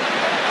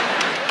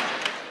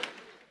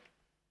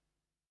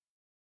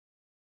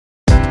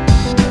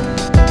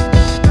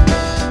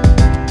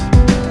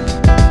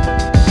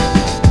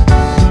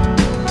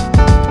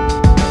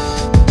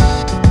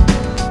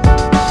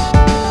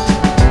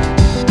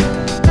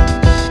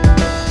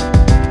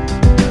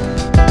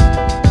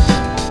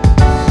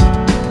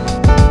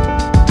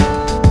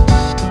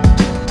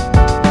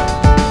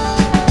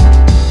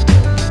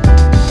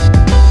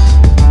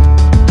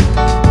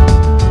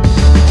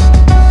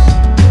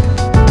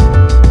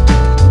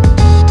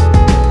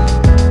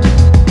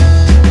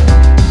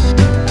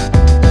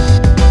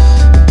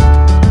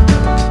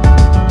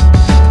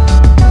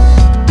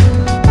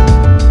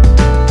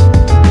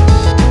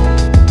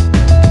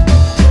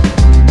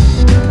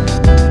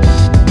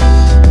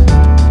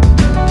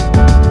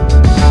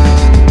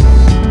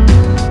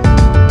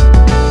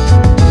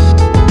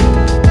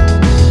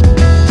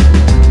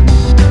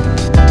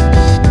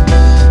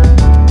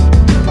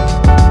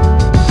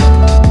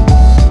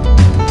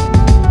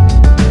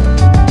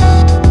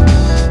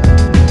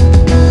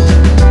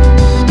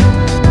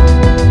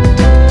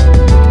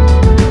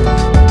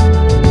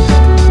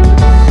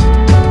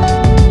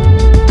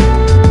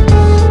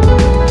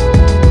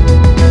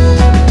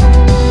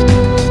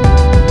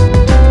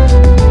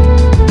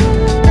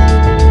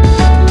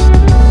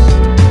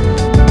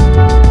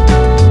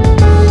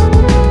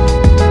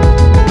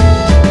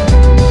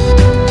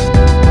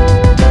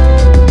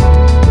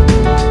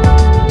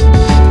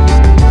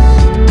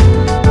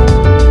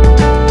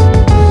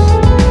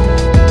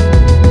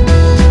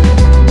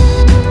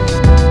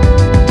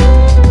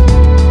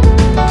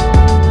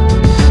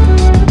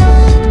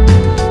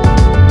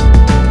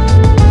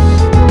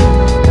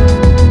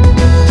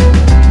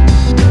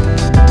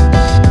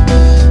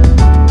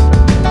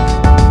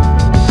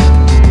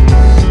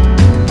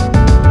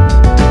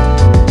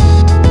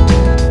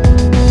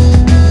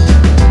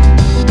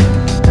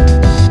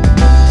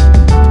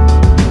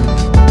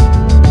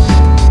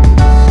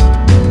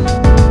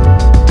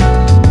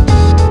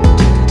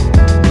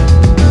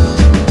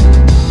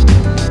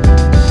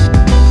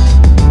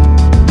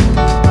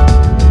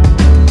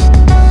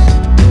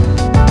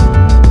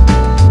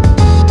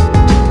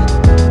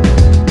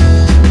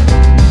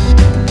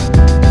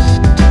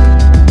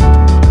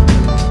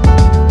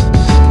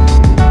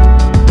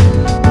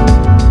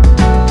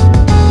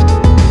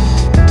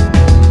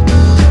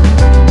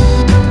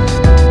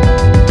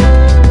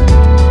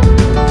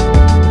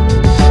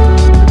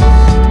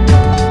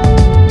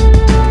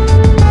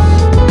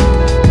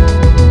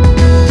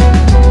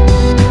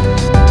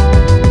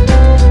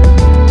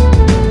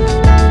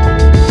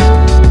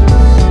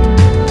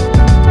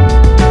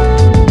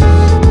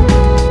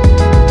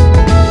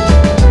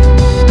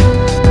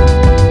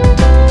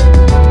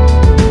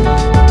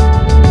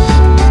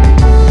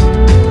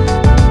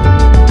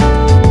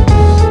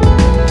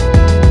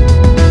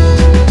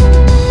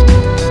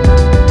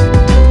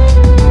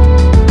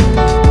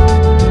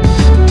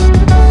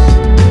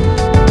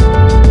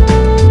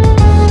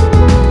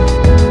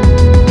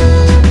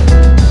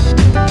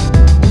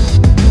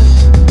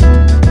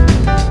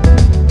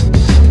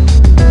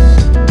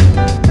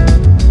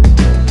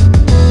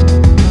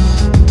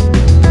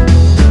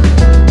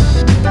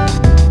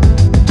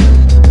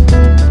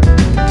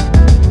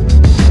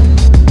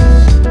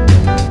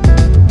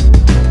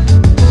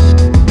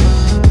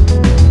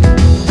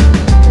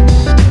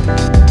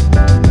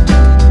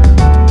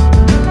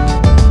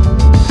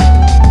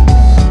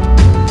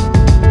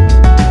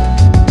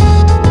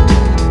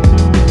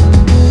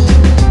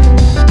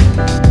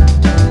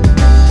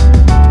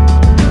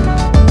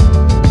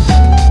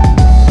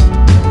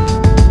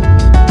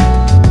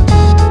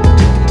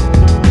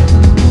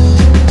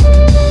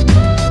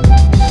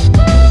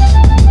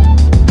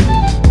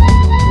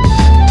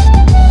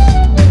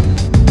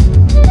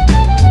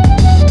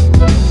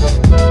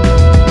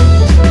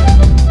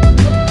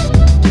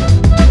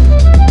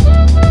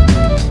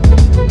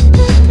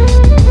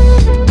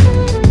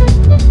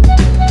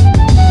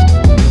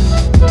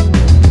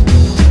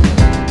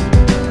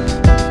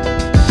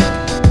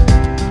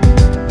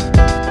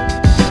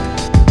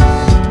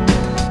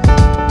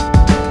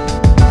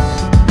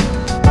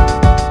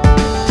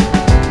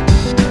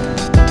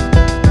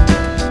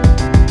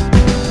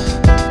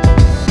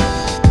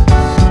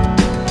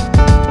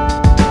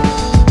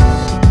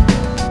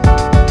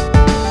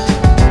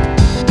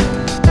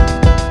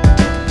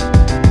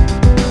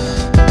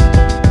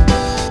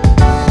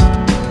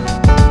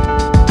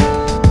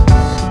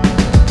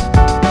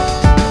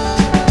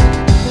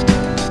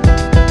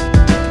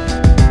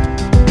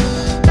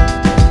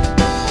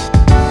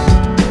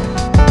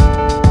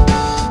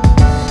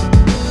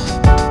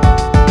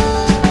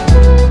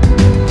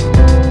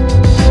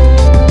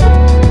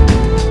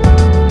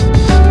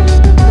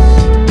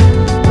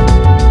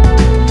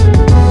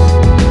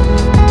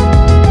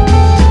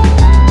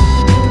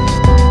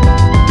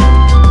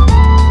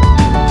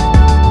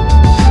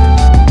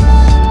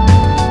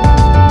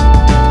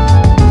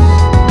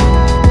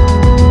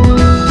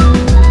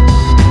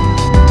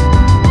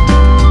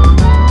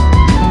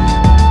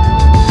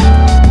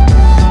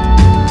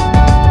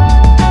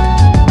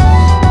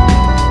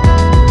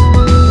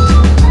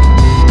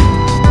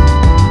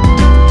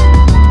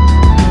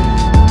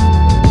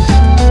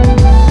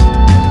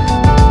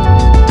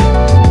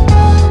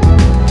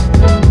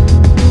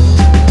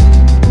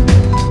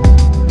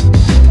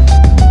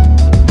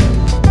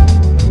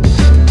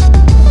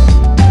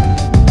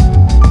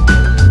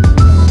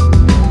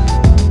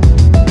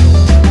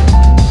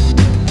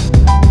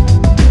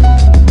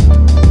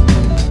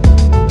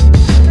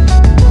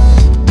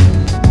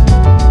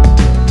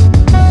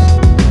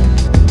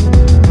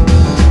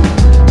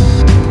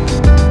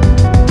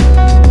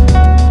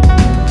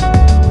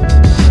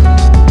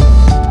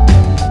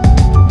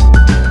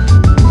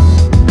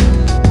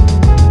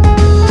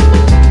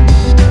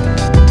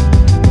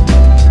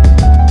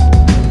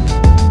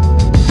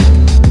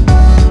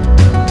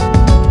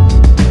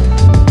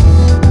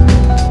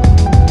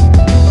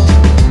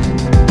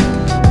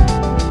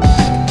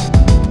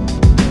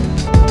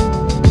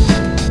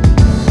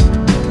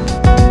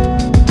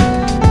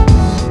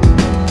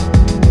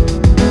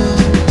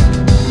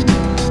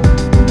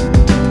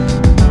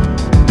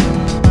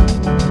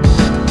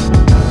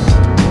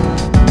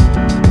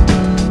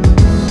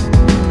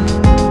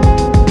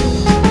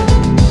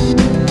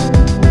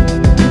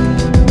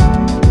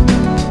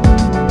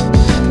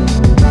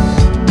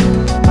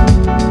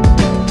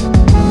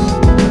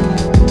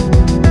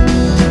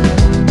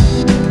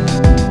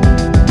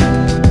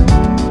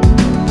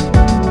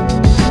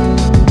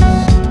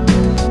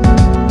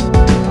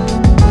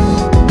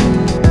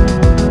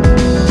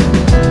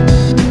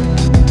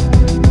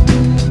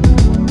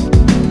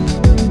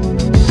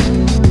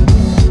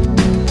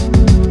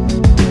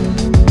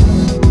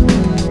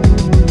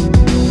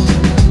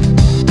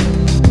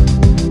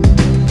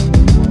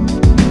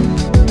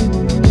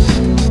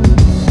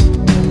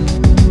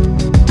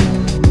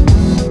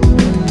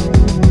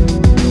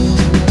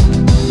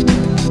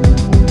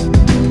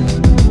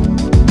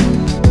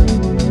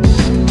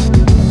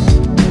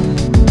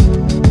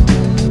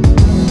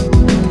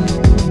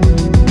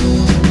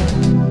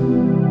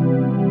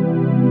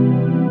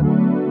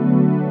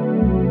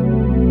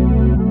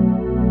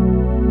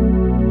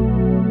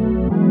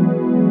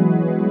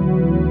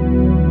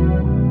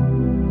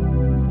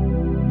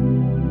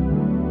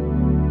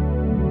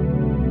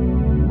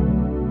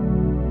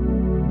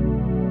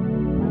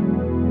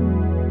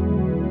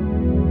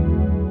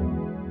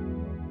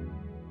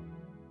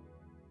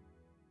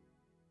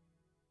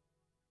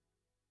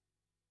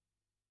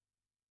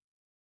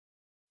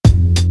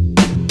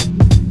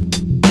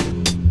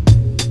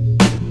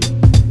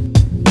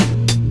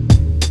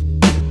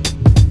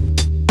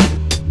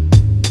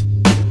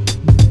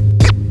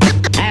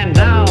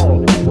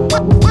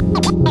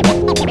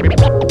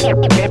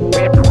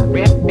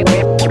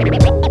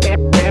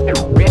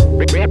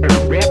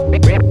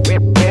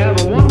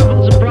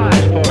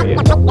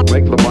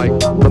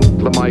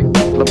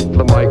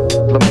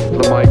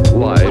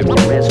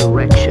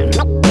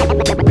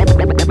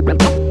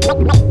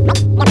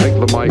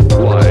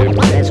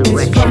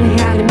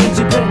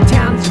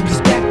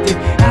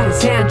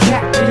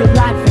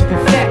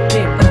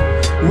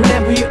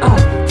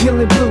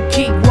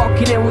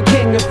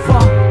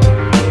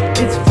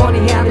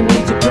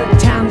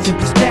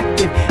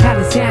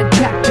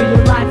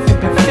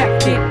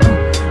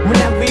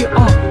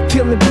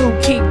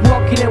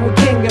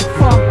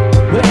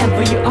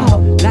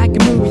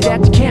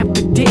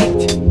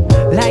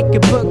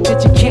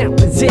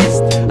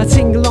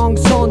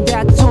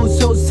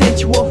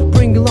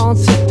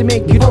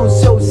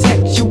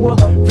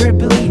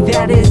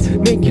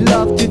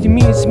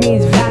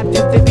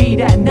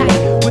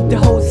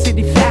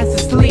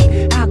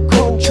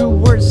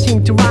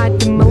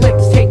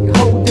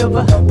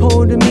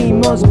 me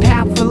most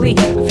powerfully.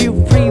 I feel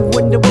free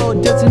when the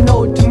world doesn't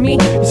know to me.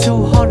 It's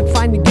so hard to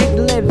find a gig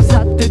that lives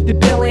up to the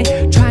billing.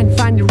 Try and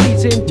find a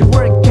reason to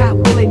work out,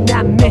 well it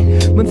not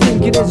me. When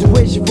thinking is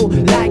wishful,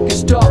 like a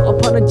star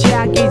upon a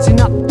chair, gazing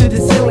up to the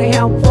ceiling.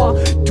 How far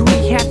do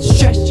we have to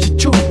stretch the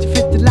truth to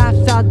fit the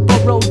lifestyle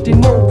borrowed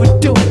and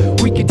overdue?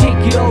 We can take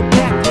it all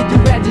back to the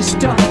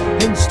register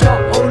and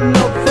start all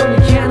over from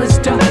the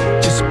canister.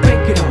 Just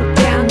break it all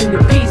down in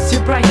a piece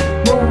of bright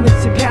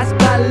moments that pass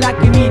by like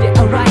I need it,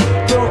 alright.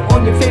 Throw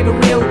on your favorite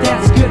reel,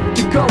 that's good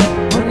to go.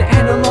 On the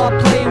analog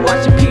play,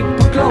 watch the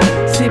people glow.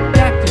 Sit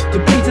back, let the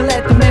breeze and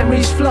let the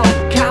memories flow.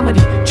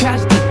 Comedy,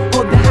 tragedy,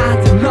 all the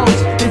highs and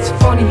lows. It's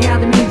funny how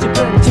the music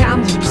burns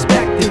times is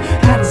perspective.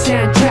 How the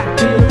soundtrack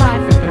to your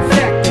life and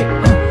perfect it.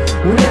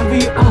 Whenever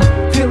you are,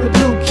 feel the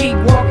blue, keep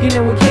walking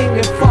and we can't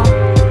get far.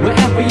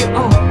 Wherever you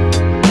are,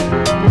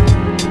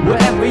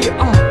 wherever you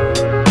are,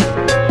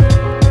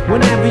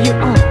 whenever you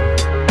are,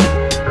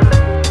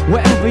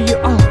 wherever you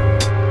are.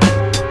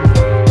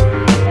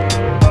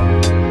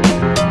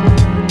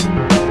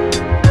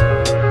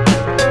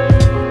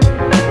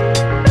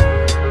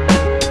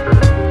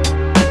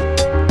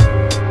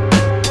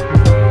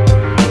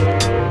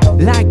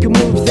 Like a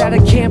move that I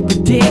can't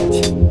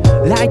predict,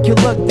 like a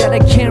look that I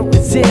can't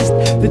resist.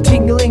 The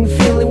tingling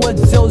feeling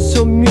was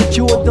so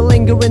mutual. The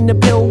lingering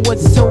appeal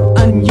was so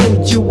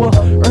unusual.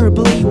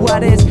 Herbally,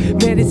 what is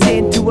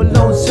medicine to a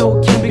lone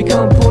soul can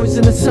become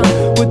poisonous.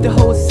 With the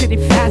whole city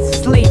fast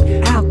asleep,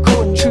 how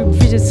cold true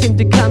vision seemed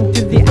to come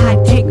to the eye.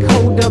 Take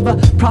hold of a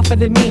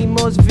prophet of me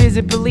most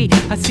visibly.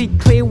 I see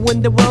clear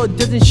when the world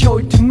doesn't show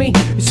it to me.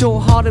 It's so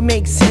hard to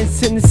make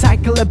sense in the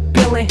cycle of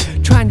billing.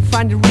 Trying to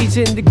find a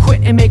reason to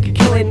quit and make a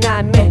killing.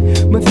 Not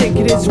me, my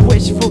thinking is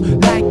wishful,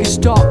 like a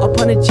star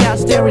upon a child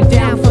staring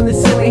down from the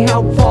ceiling.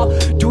 How far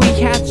do we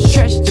have to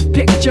stretch the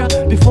picture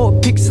before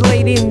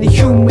pixelating the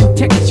human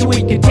texture?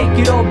 We can take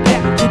it all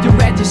back to the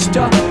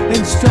register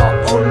and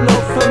start all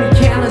over from the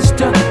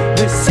canister.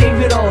 Let's save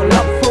it all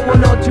up for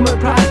one ultimate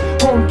prize.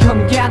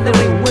 Homecoming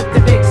gathering with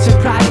the big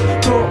surprise.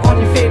 Throw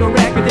on your favorite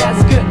record,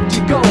 that's good to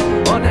go.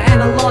 On the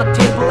analog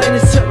table and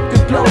a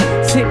circuit blow.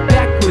 Sit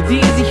back with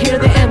easy, hear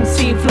the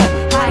MC flow.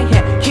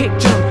 Hi-hat, kick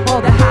drum,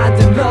 all the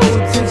highs and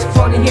lows. It's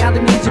funny how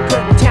the music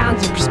put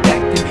towns in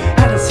perspective.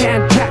 How the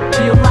soundtrack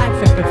to your life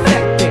and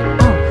perfect it.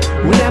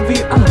 Whenever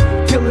you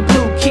feel the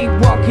blue, keep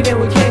walking and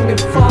we can't get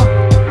far.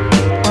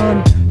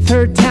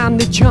 Third time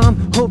the charm,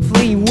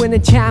 hopefully when a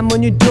time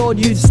on your door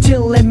you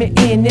still let me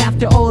in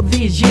after all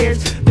these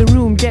years. The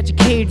room that you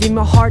caved in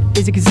my heart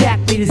is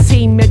exactly the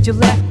same as you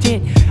left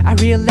it. I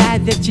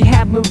realize that you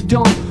have moved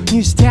on.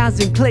 New styles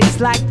and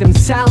clicks like them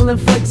silent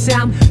flicks.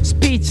 I'm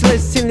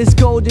speechless in this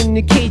golden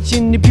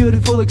occasion, the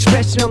beautiful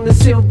expression of the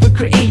silver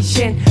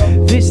creation.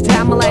 This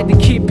time I like to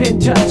keep in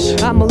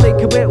touch. I'm a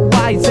little bit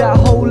wiser, a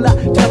whole lot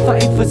tougher.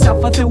 If I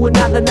suffer through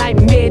another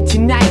nightmare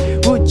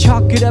tonight, we'll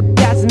chalk it up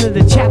as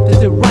another chapter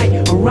to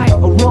write. Or right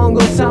or wrong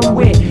or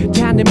somewhere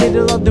down the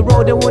middle of the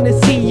road. I wanna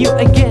see you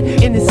again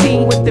in the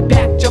scene with the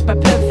backdrop a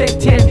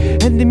perfect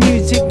 10. And the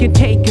music can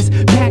take us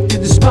back to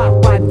the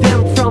spot right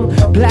then. From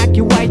black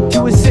and white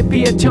to a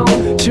sepia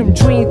tone. Some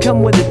dreams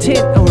come with a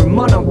tint or a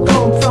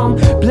monochrome. From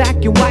black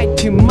and white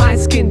to my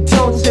skin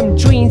tone. Some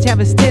dreams have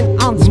a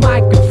stint on this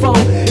microphone.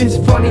 It's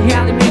funny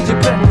how the music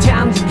put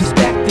times in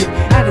perspective.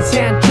 How the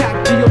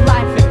soundtrack to your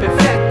life and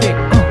perfect it.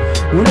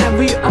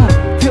 Whenever you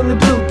are, feel the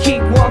blue,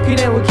 keep walking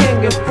and we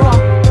can't get far.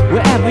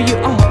 Wherever you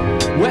are,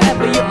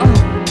 wherever you are,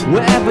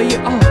 wherever you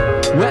are,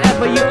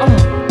 wherever you are,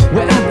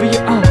 wherever you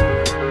are.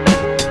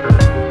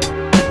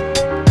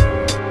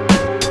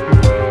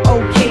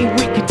 Okay,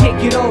 we can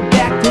take it all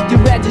back to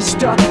the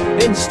register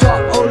and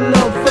start all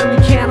over from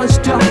the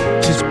canister.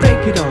 Just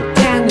break it all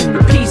down in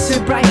a piece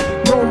of bright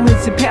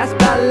moments that pass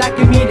by like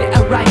a meter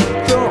alright.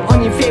 Throw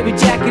on your favorite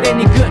jacket and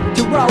you're good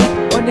to roll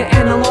on the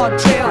analog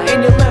trail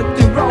and you look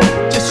the road.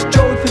 Just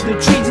stroll through the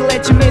trees and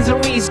let your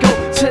miseries go.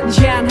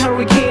 Sunshine,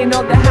 hurricane,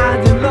 all the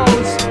highs and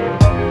lows.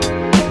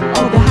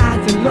 All the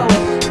highs and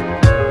lows.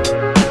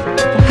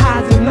 The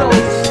highs and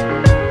lows.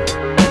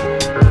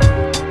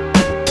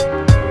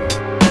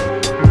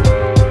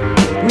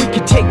 We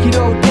can take it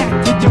all back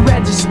to the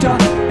register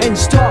and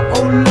start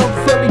all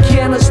over from the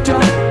canister.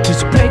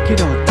 Just break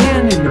it all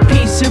down in a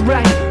piece of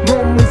right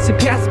moments that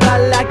pass by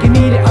like I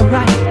need it.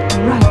 Alright,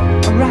 alright,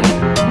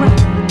 alright, alright.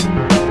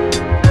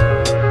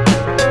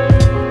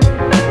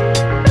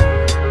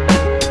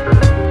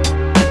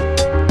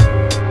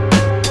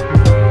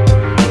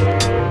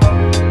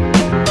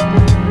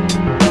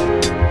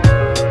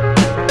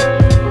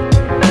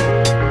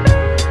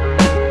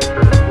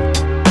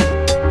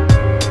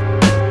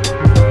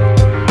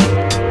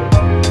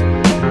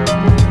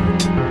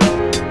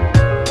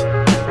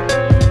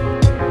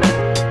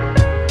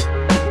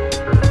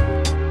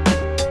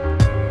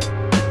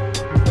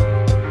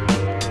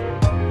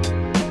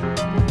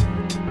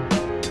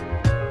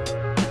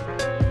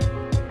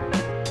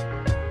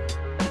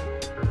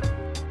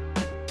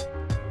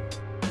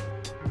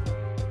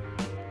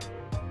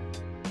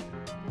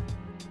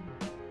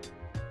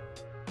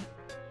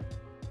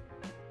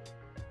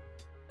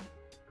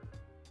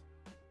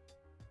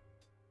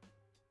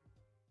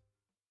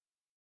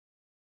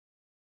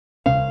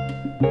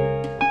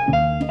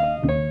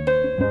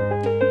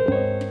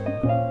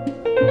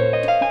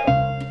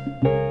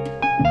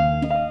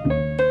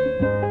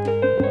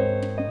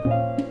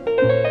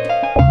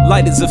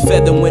 light as a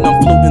feather when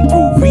I'm floating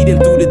through, reading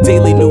through the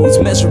daily news,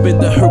 measuring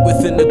the hurt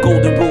within the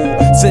golden rule.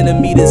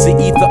 Centimeters of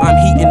ether, I'm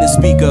heating the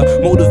speaker.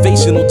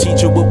 Motivational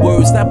teacher with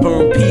words that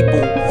burn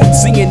people.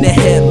 Singing the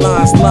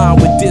headlines,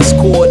 line with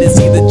discord. It's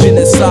either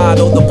genocide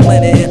or the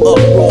planet in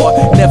uproar.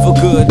 Never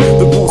good.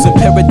 The rules in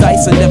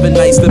paradise are never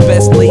nice. The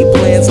best laid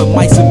plans of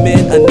mice and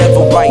men are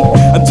never right.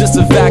 I'm just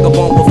a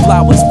vagabond with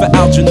flowers for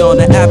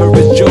Algernon, an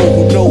average Joe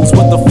who knows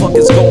what the fuck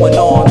is going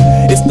on.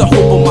 It's the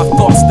hope of my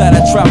thoughts that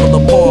I travel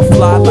upon.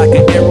 Fly like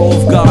an arrow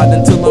of God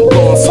until I'm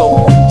gone.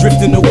 So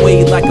drifting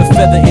away like a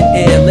feather in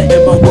air,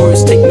 letting my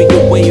words take me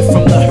away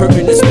from the hurt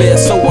and despair.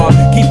 So I'm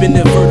keeping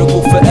it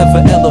vertical,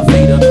 forever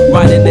elevator,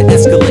 riding the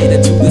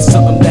escalator to the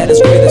something that is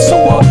greater. So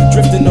I'm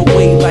drifting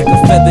away like a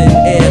feather in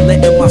air,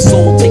 letting my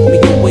soul take me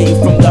away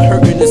from the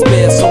hurt and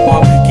despair. So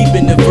I'm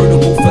keeping it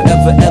vertical,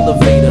 forever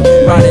elevator,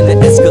 riding the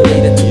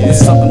escalator to the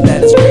something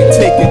that is greater.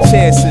 Taking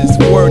chances,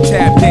 word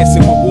tap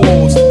dancing with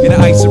wolves in the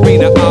ice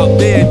arena out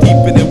there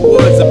deep in the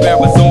woods of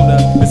Arizona.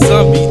 The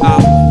sun be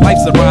out,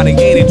 life's ironic,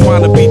 ain't it?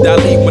 Trying to be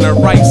Dali when I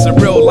write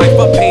surreal life,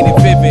 I painted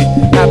vivid.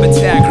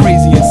 Habitat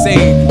crazy,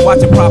 insane.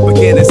 Watching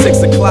propaganda,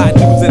 6 o'clock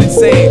news and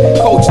insane.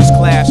 Cultures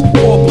clash,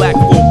 poor black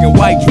folk and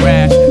white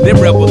trash. They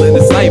rebel in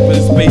the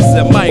cyberspace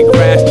and might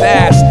crash.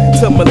 Dash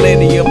to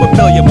millennium, a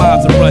million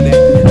miles are running.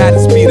 At the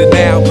speed of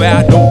now,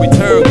 bound no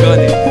return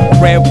gunning.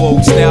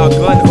 Rambo style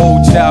gun,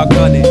 old child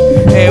gunning.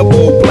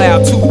 Ambo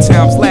plow 2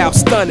 times loud,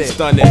 stunning.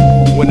 Stunning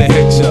when it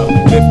hit ya,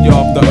 lift you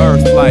off the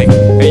earth like,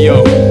 hey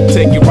yo,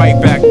 take you right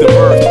back to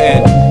birth.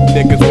 And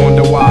niggas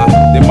wonder why,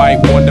 they might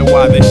wonder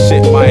why this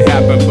shit might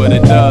happen, but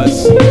it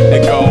does.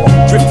 It go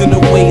drifting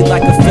away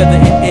like a feather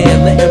in air,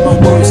 letting my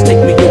words take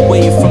me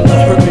away from the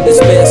hurt and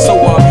despair. So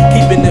I'm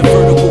keeping it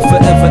vertical,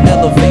 forever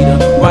elevator,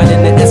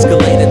 riding the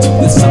escalator to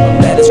the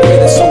something that is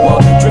greater. So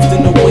I'm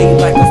drifting away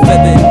like a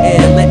feather in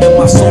air, letting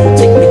my soul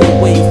take me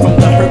away from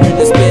the hurt and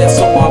despair.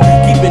 So I'm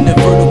keeping it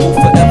vertical,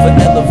 forever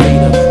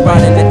elevator,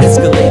 riding the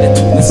escalator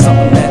to the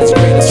something that is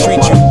greater.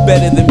 Treat you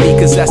better than me,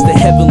 cause that's the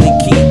heavenly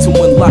key to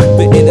unlock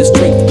the inner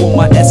strength. What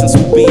my essence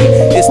will be,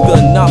 it's the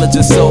knowledge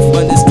of self,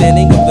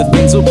 understanding of the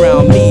things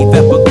around me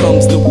that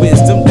becomes the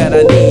wisdom that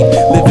I need.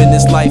 Living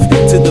this life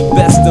to the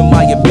best of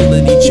my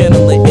ability,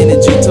 channeling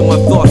energy to my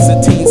thoughts,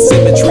 attain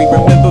symmetry.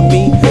 Remember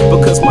me,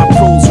 because my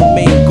prose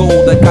remain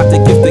gold. I got the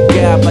gift of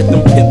gab like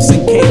them pimps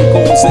and cane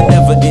goals. It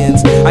never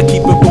ends, I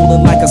keep it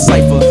rolling like a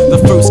cipher.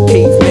 The first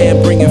caveman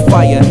bringing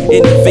fire,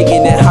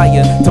 innovating it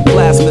higher. To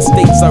plasma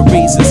states, I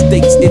raise the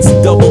stakes. It's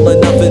double or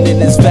nothing in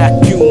this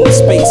vacuum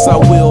space. I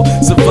will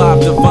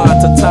survive divine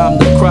to time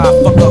to cry.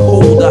 Fuck a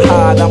hold or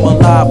hide, I'm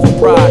alive for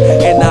pride.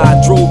 And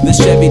I drove the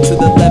Chevy to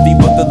the levee,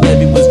 but the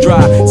levee was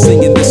dry.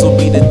 Singing this will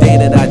be the day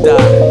that I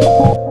die.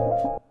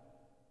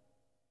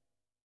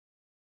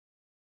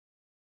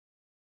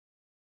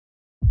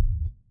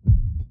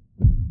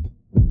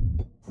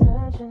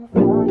 Searching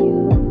for you.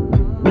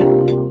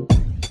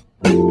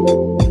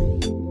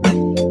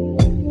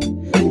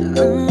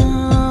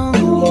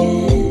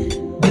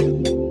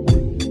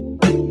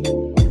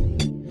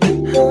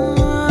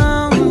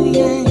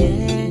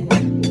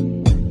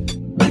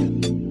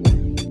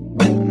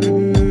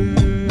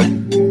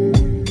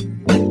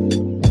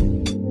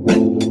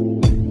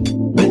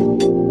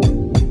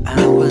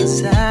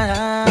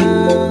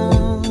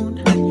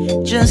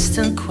 Just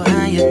a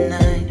quiet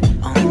night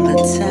on the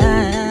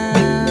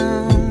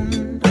town.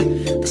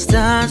 The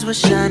stars were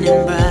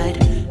shining bright,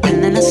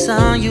 and then I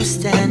saw you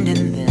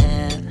standing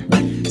there.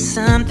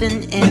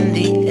 Something in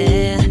the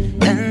air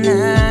at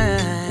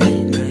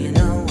night. Girl, you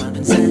know I've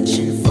been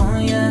searching for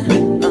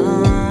you.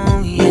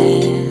 Oh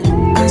yeah,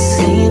 I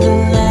see the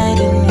light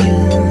in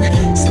you,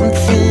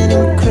 something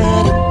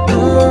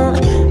incredible.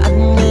 I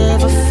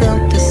never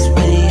felt this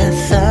way. I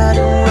thought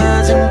it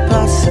was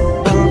impossible.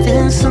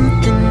 There's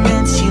something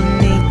that's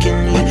unique in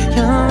you.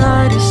 Your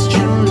heart is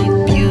truly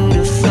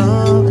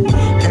beautiful,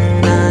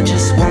 and I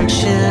just want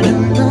you to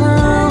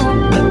know.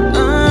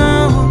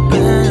 Oh,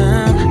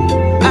 girl,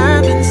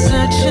 I've been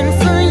searching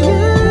for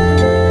you,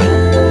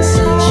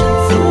 searching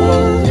for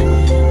you.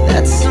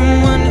 That's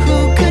someone who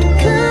could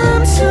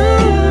come to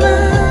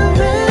my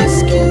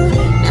rescue.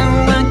 Now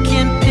I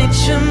can't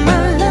picture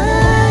my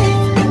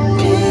life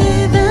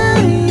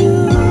without you.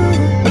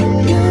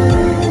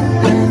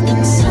 I've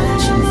been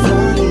searching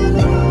for you.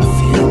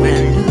 Feel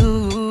brand new.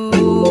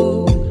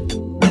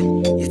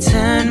 You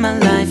turned my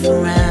life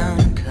around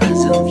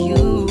 'cause of you.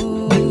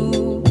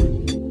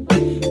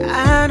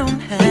 I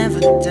don't have a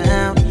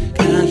doubt,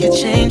 girl, you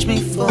changed me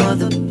for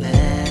the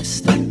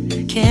best.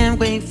 Can't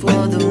wait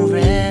for the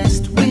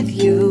rest with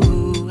you.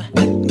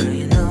 Girl,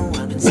 you know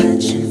I've been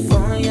searching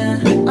for you.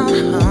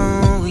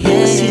 Oh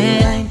yeah, I see the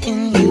light in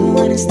you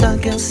when it's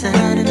dark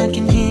outside, and I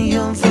can hear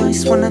your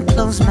voice when I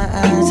close my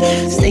eyes.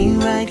 Stay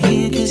right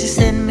here 'cause you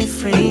set me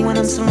free. When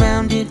I'm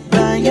surrounded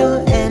by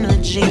your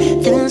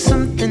energy, there's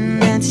something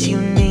that's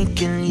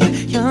unique in you.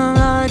 Your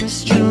heart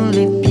is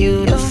truly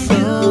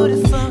beautiful,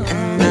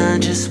 and I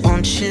just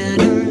want you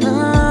to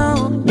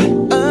know.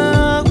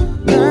 Oh,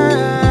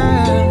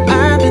 girl,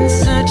 I've been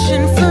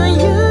searching for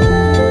you,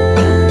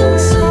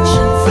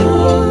 searching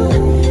for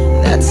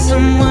you. That's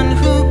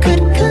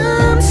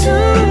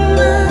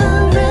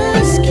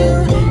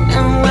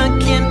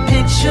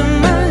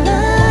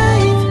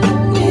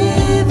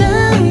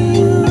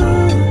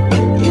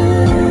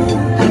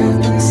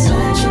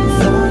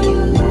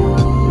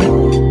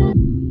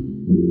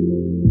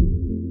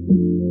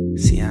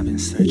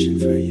searching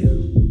for you.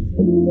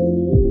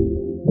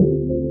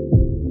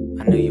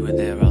 I knew you were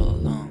there all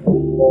along.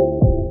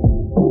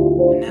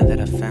 And now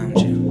that I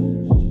found you,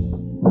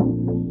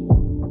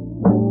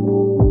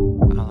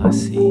 all I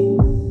see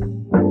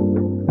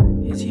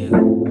is you.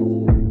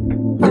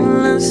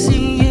 All I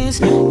see is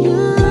you. All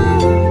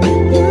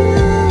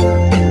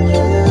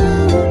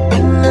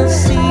I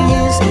see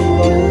is you.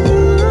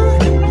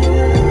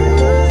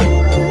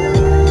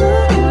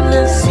 All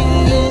I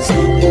see is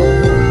you.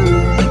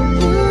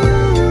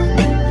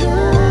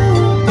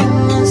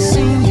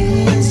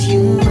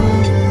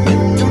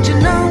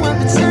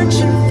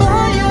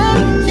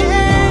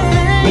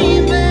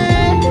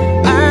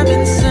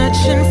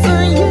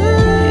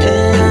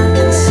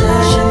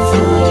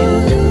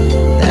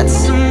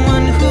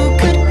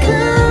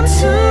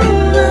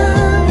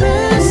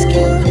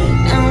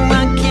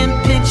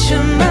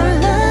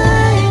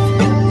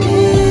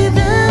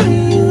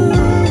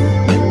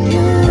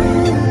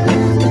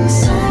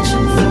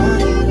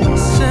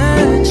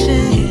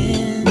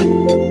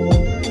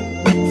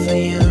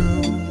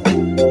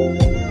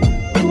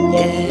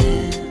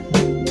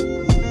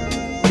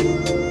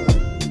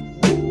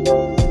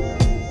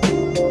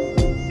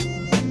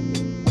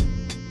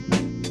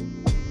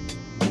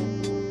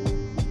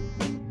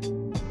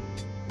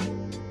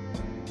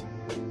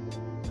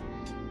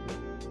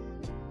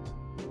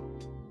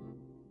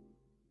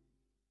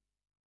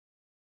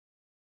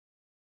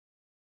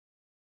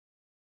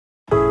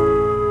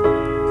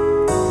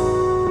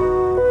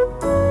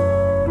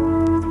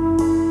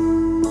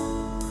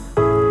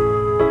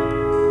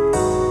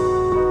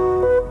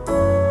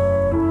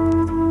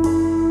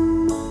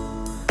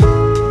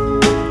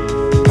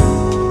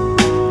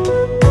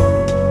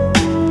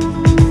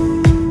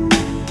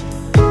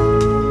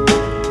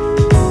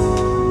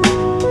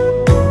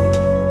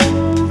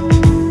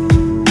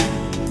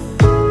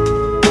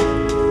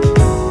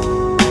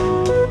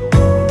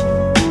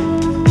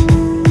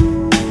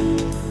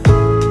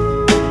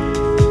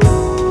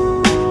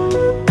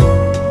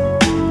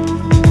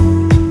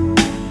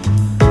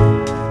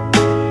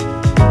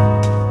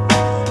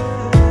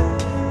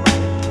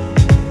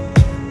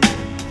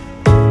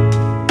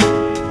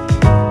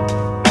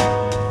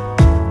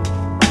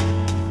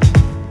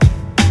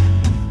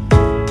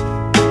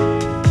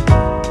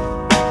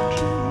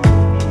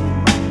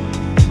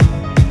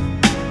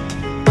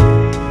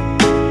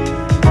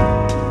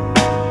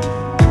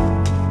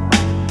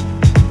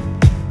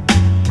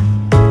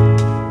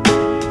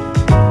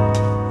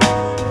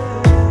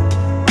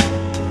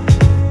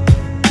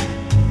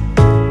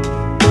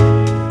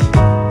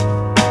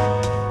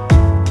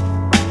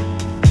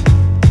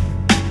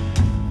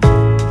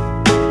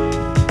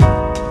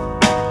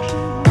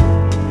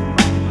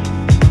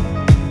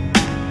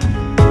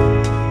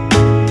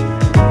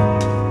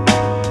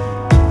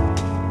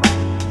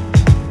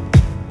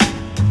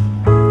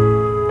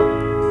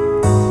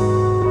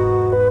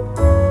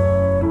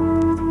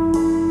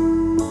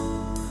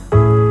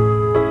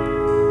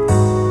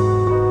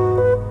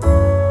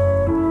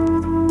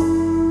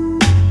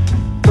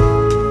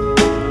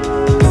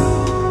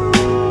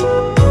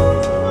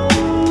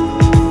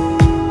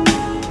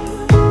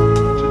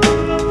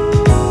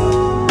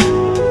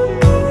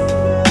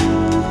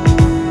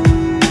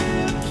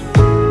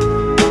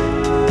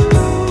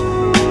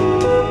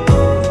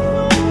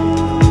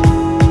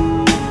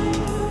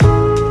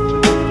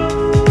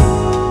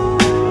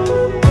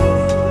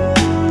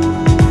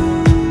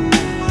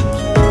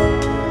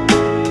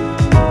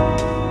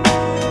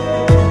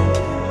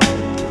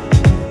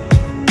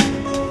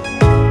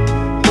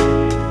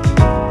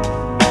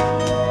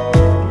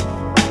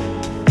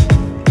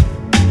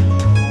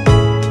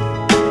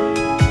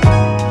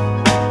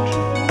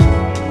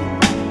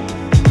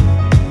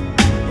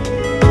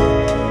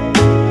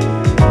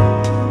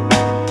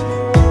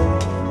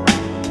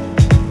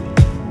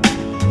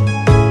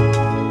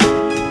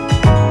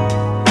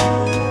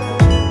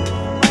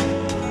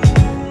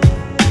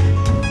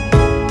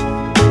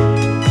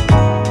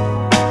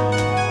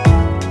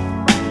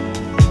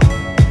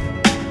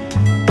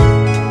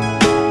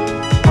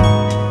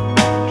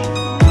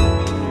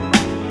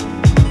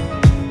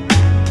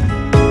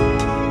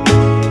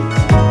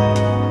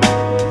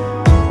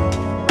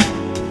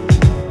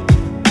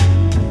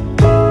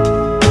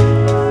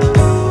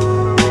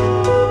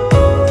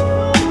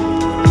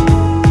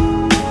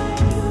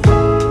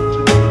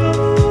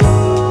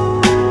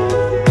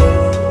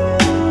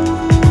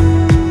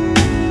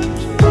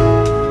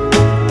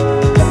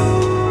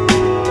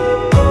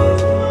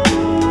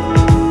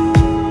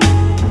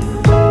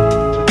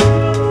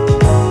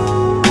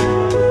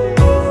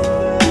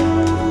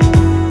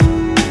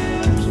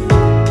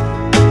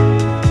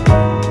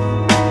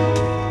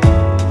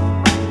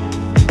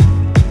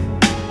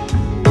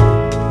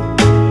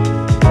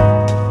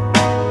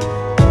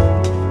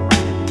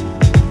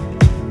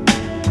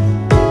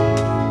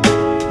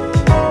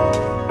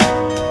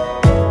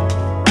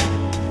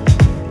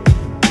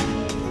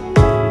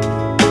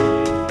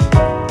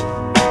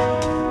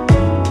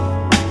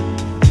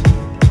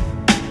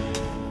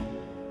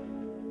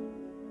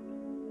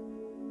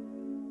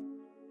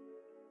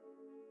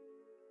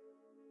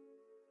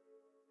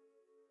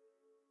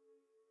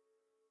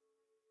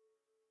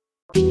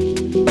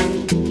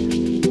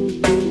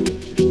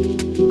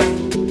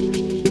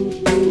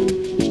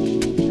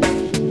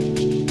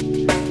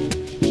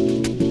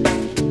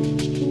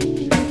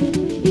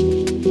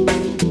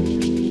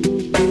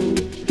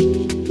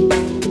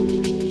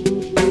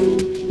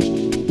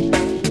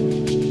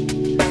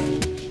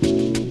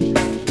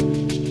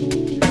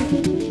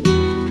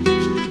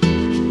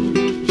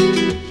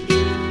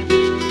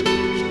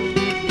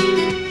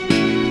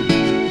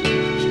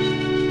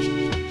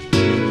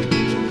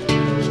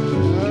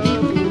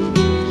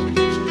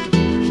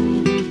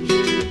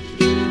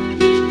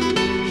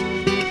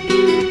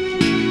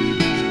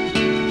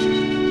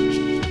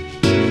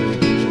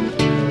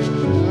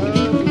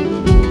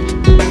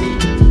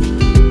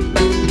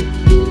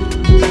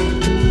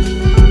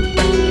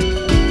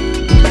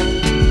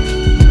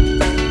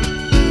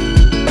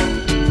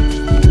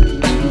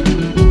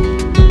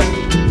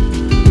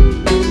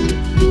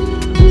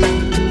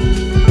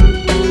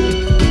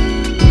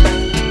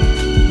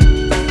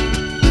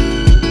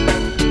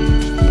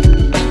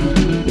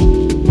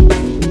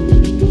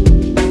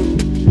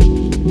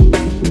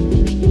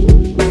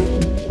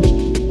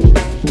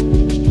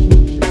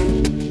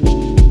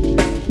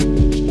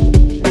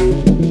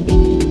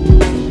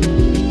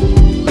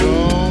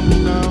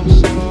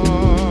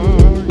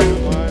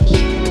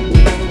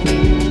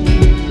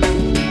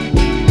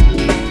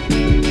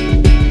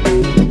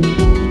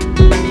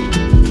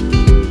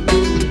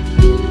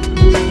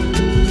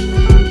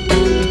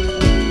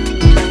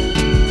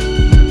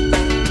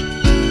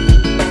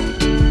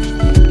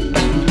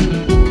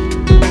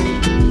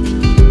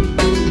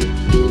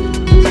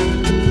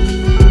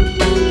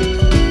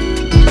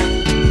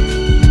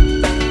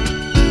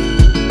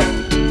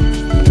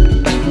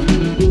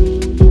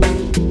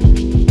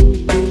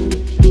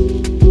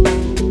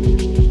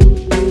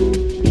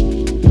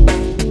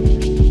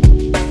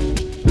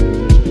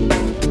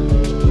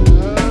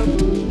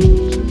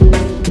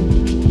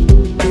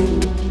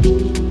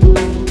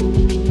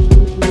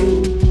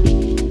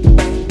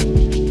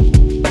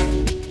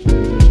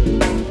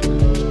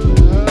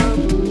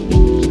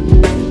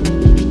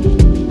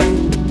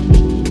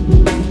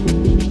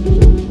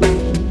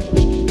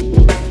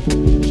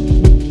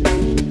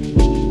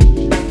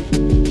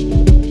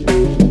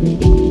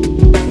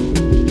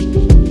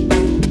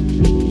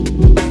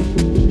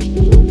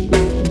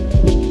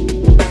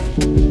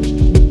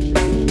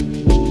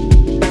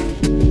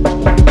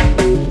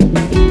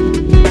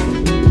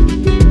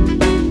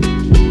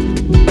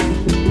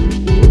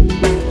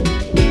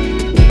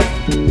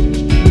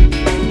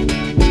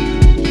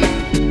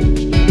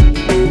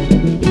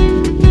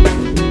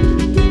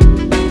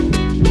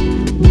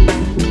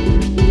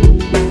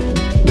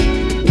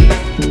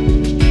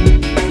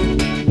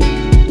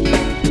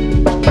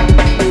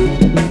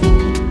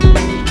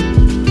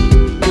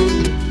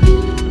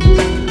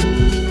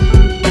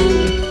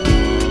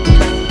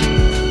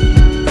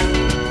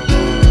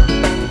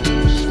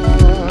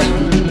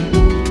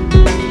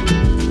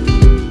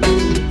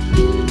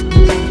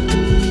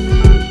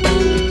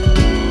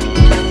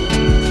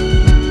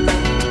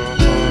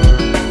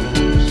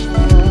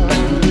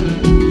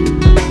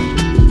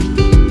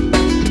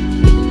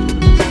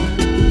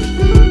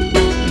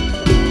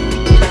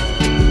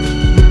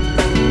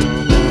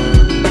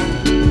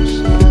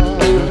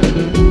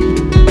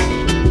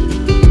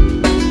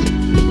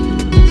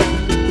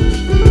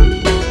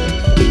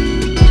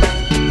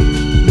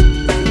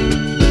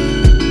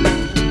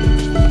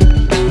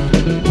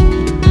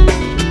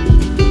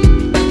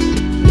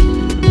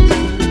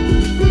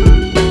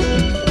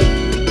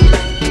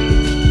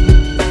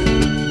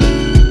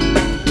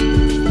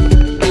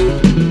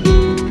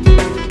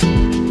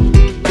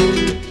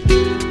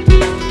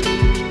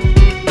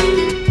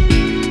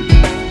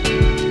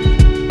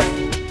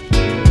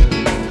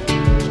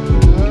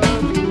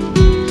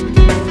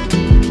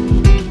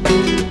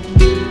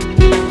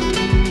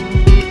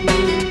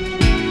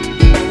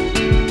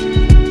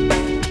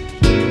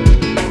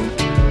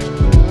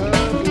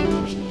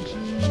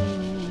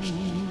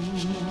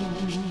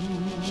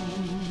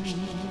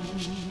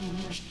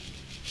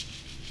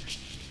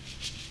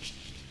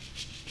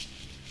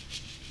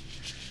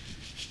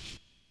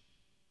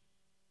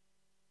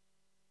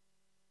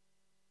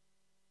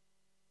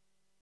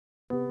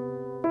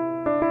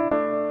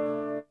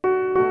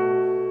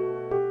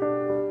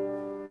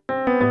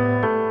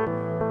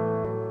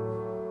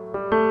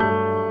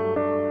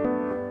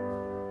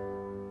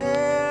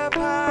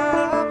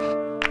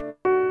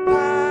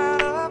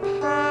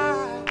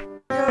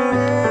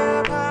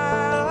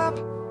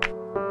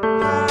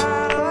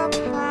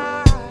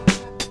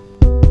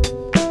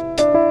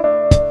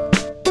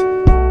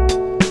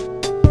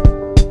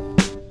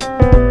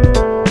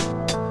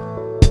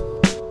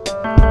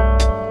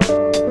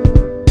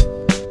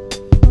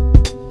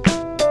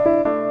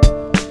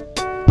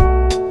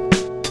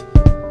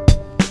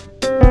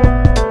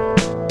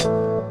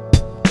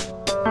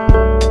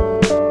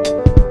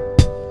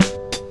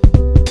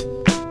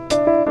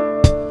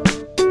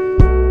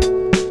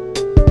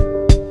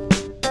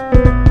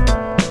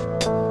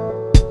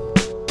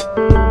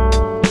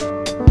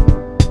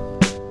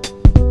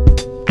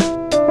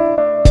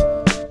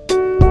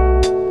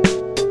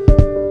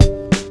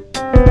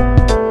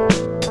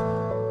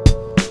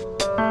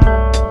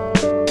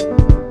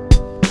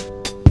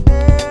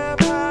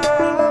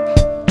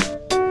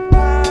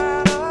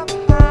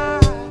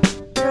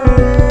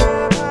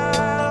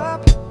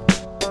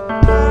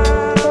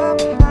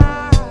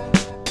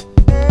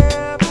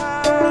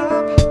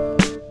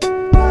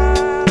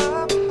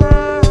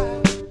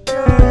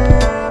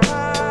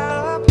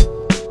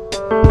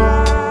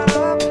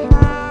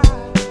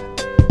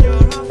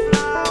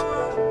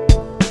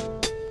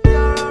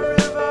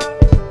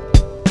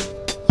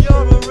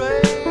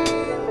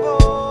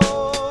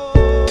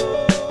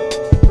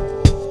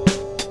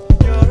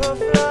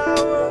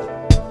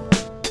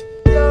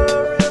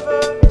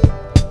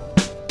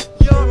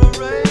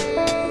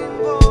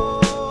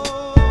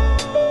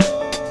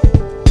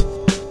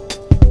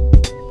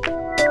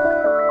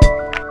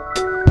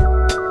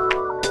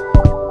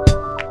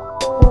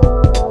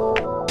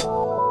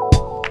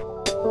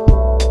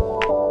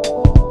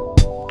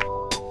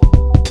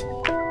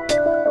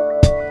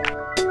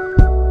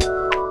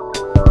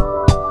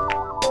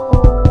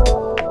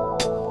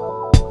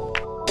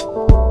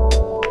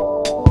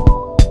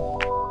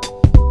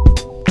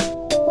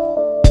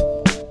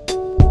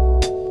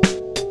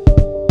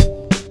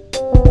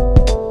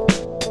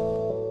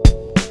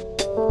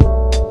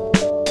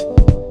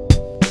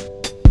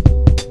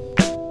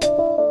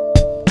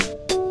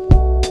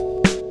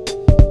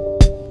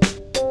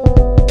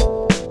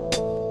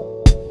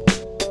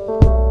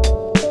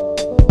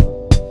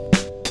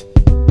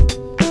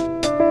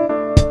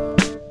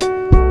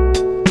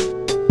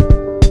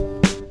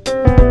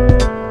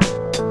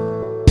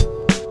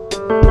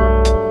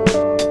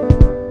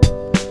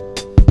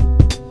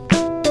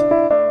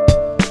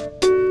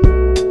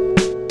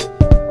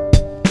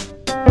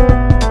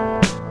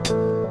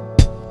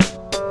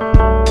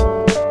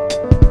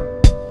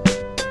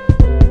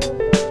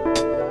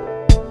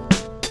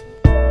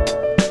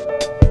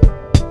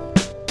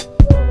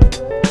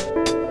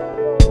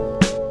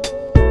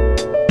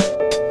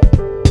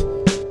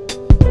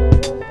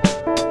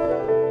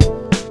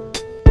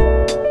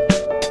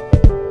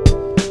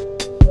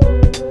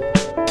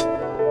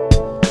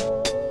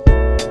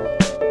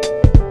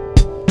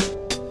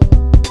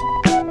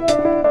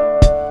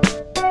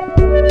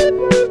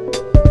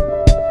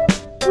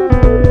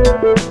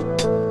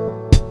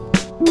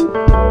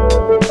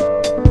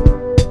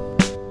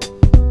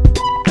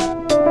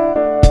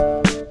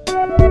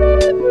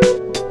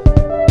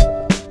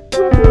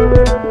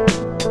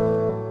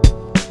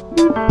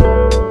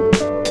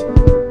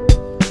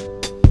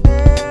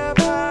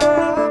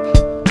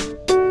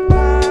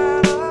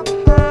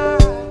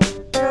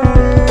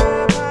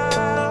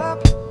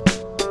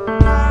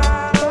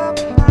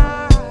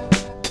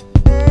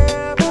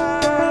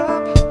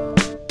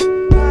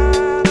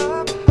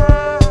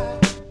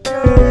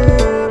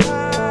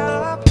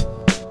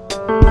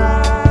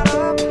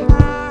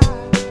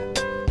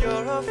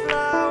 a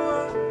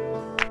flower,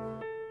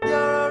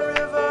 you're a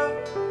river,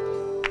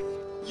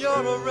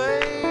 you're a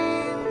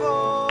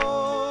rainbow.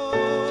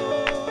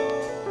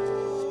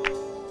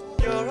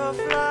 You're a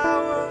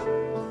flower,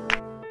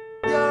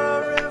 you're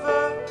a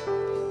river,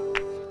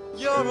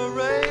 you're a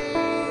rainbow.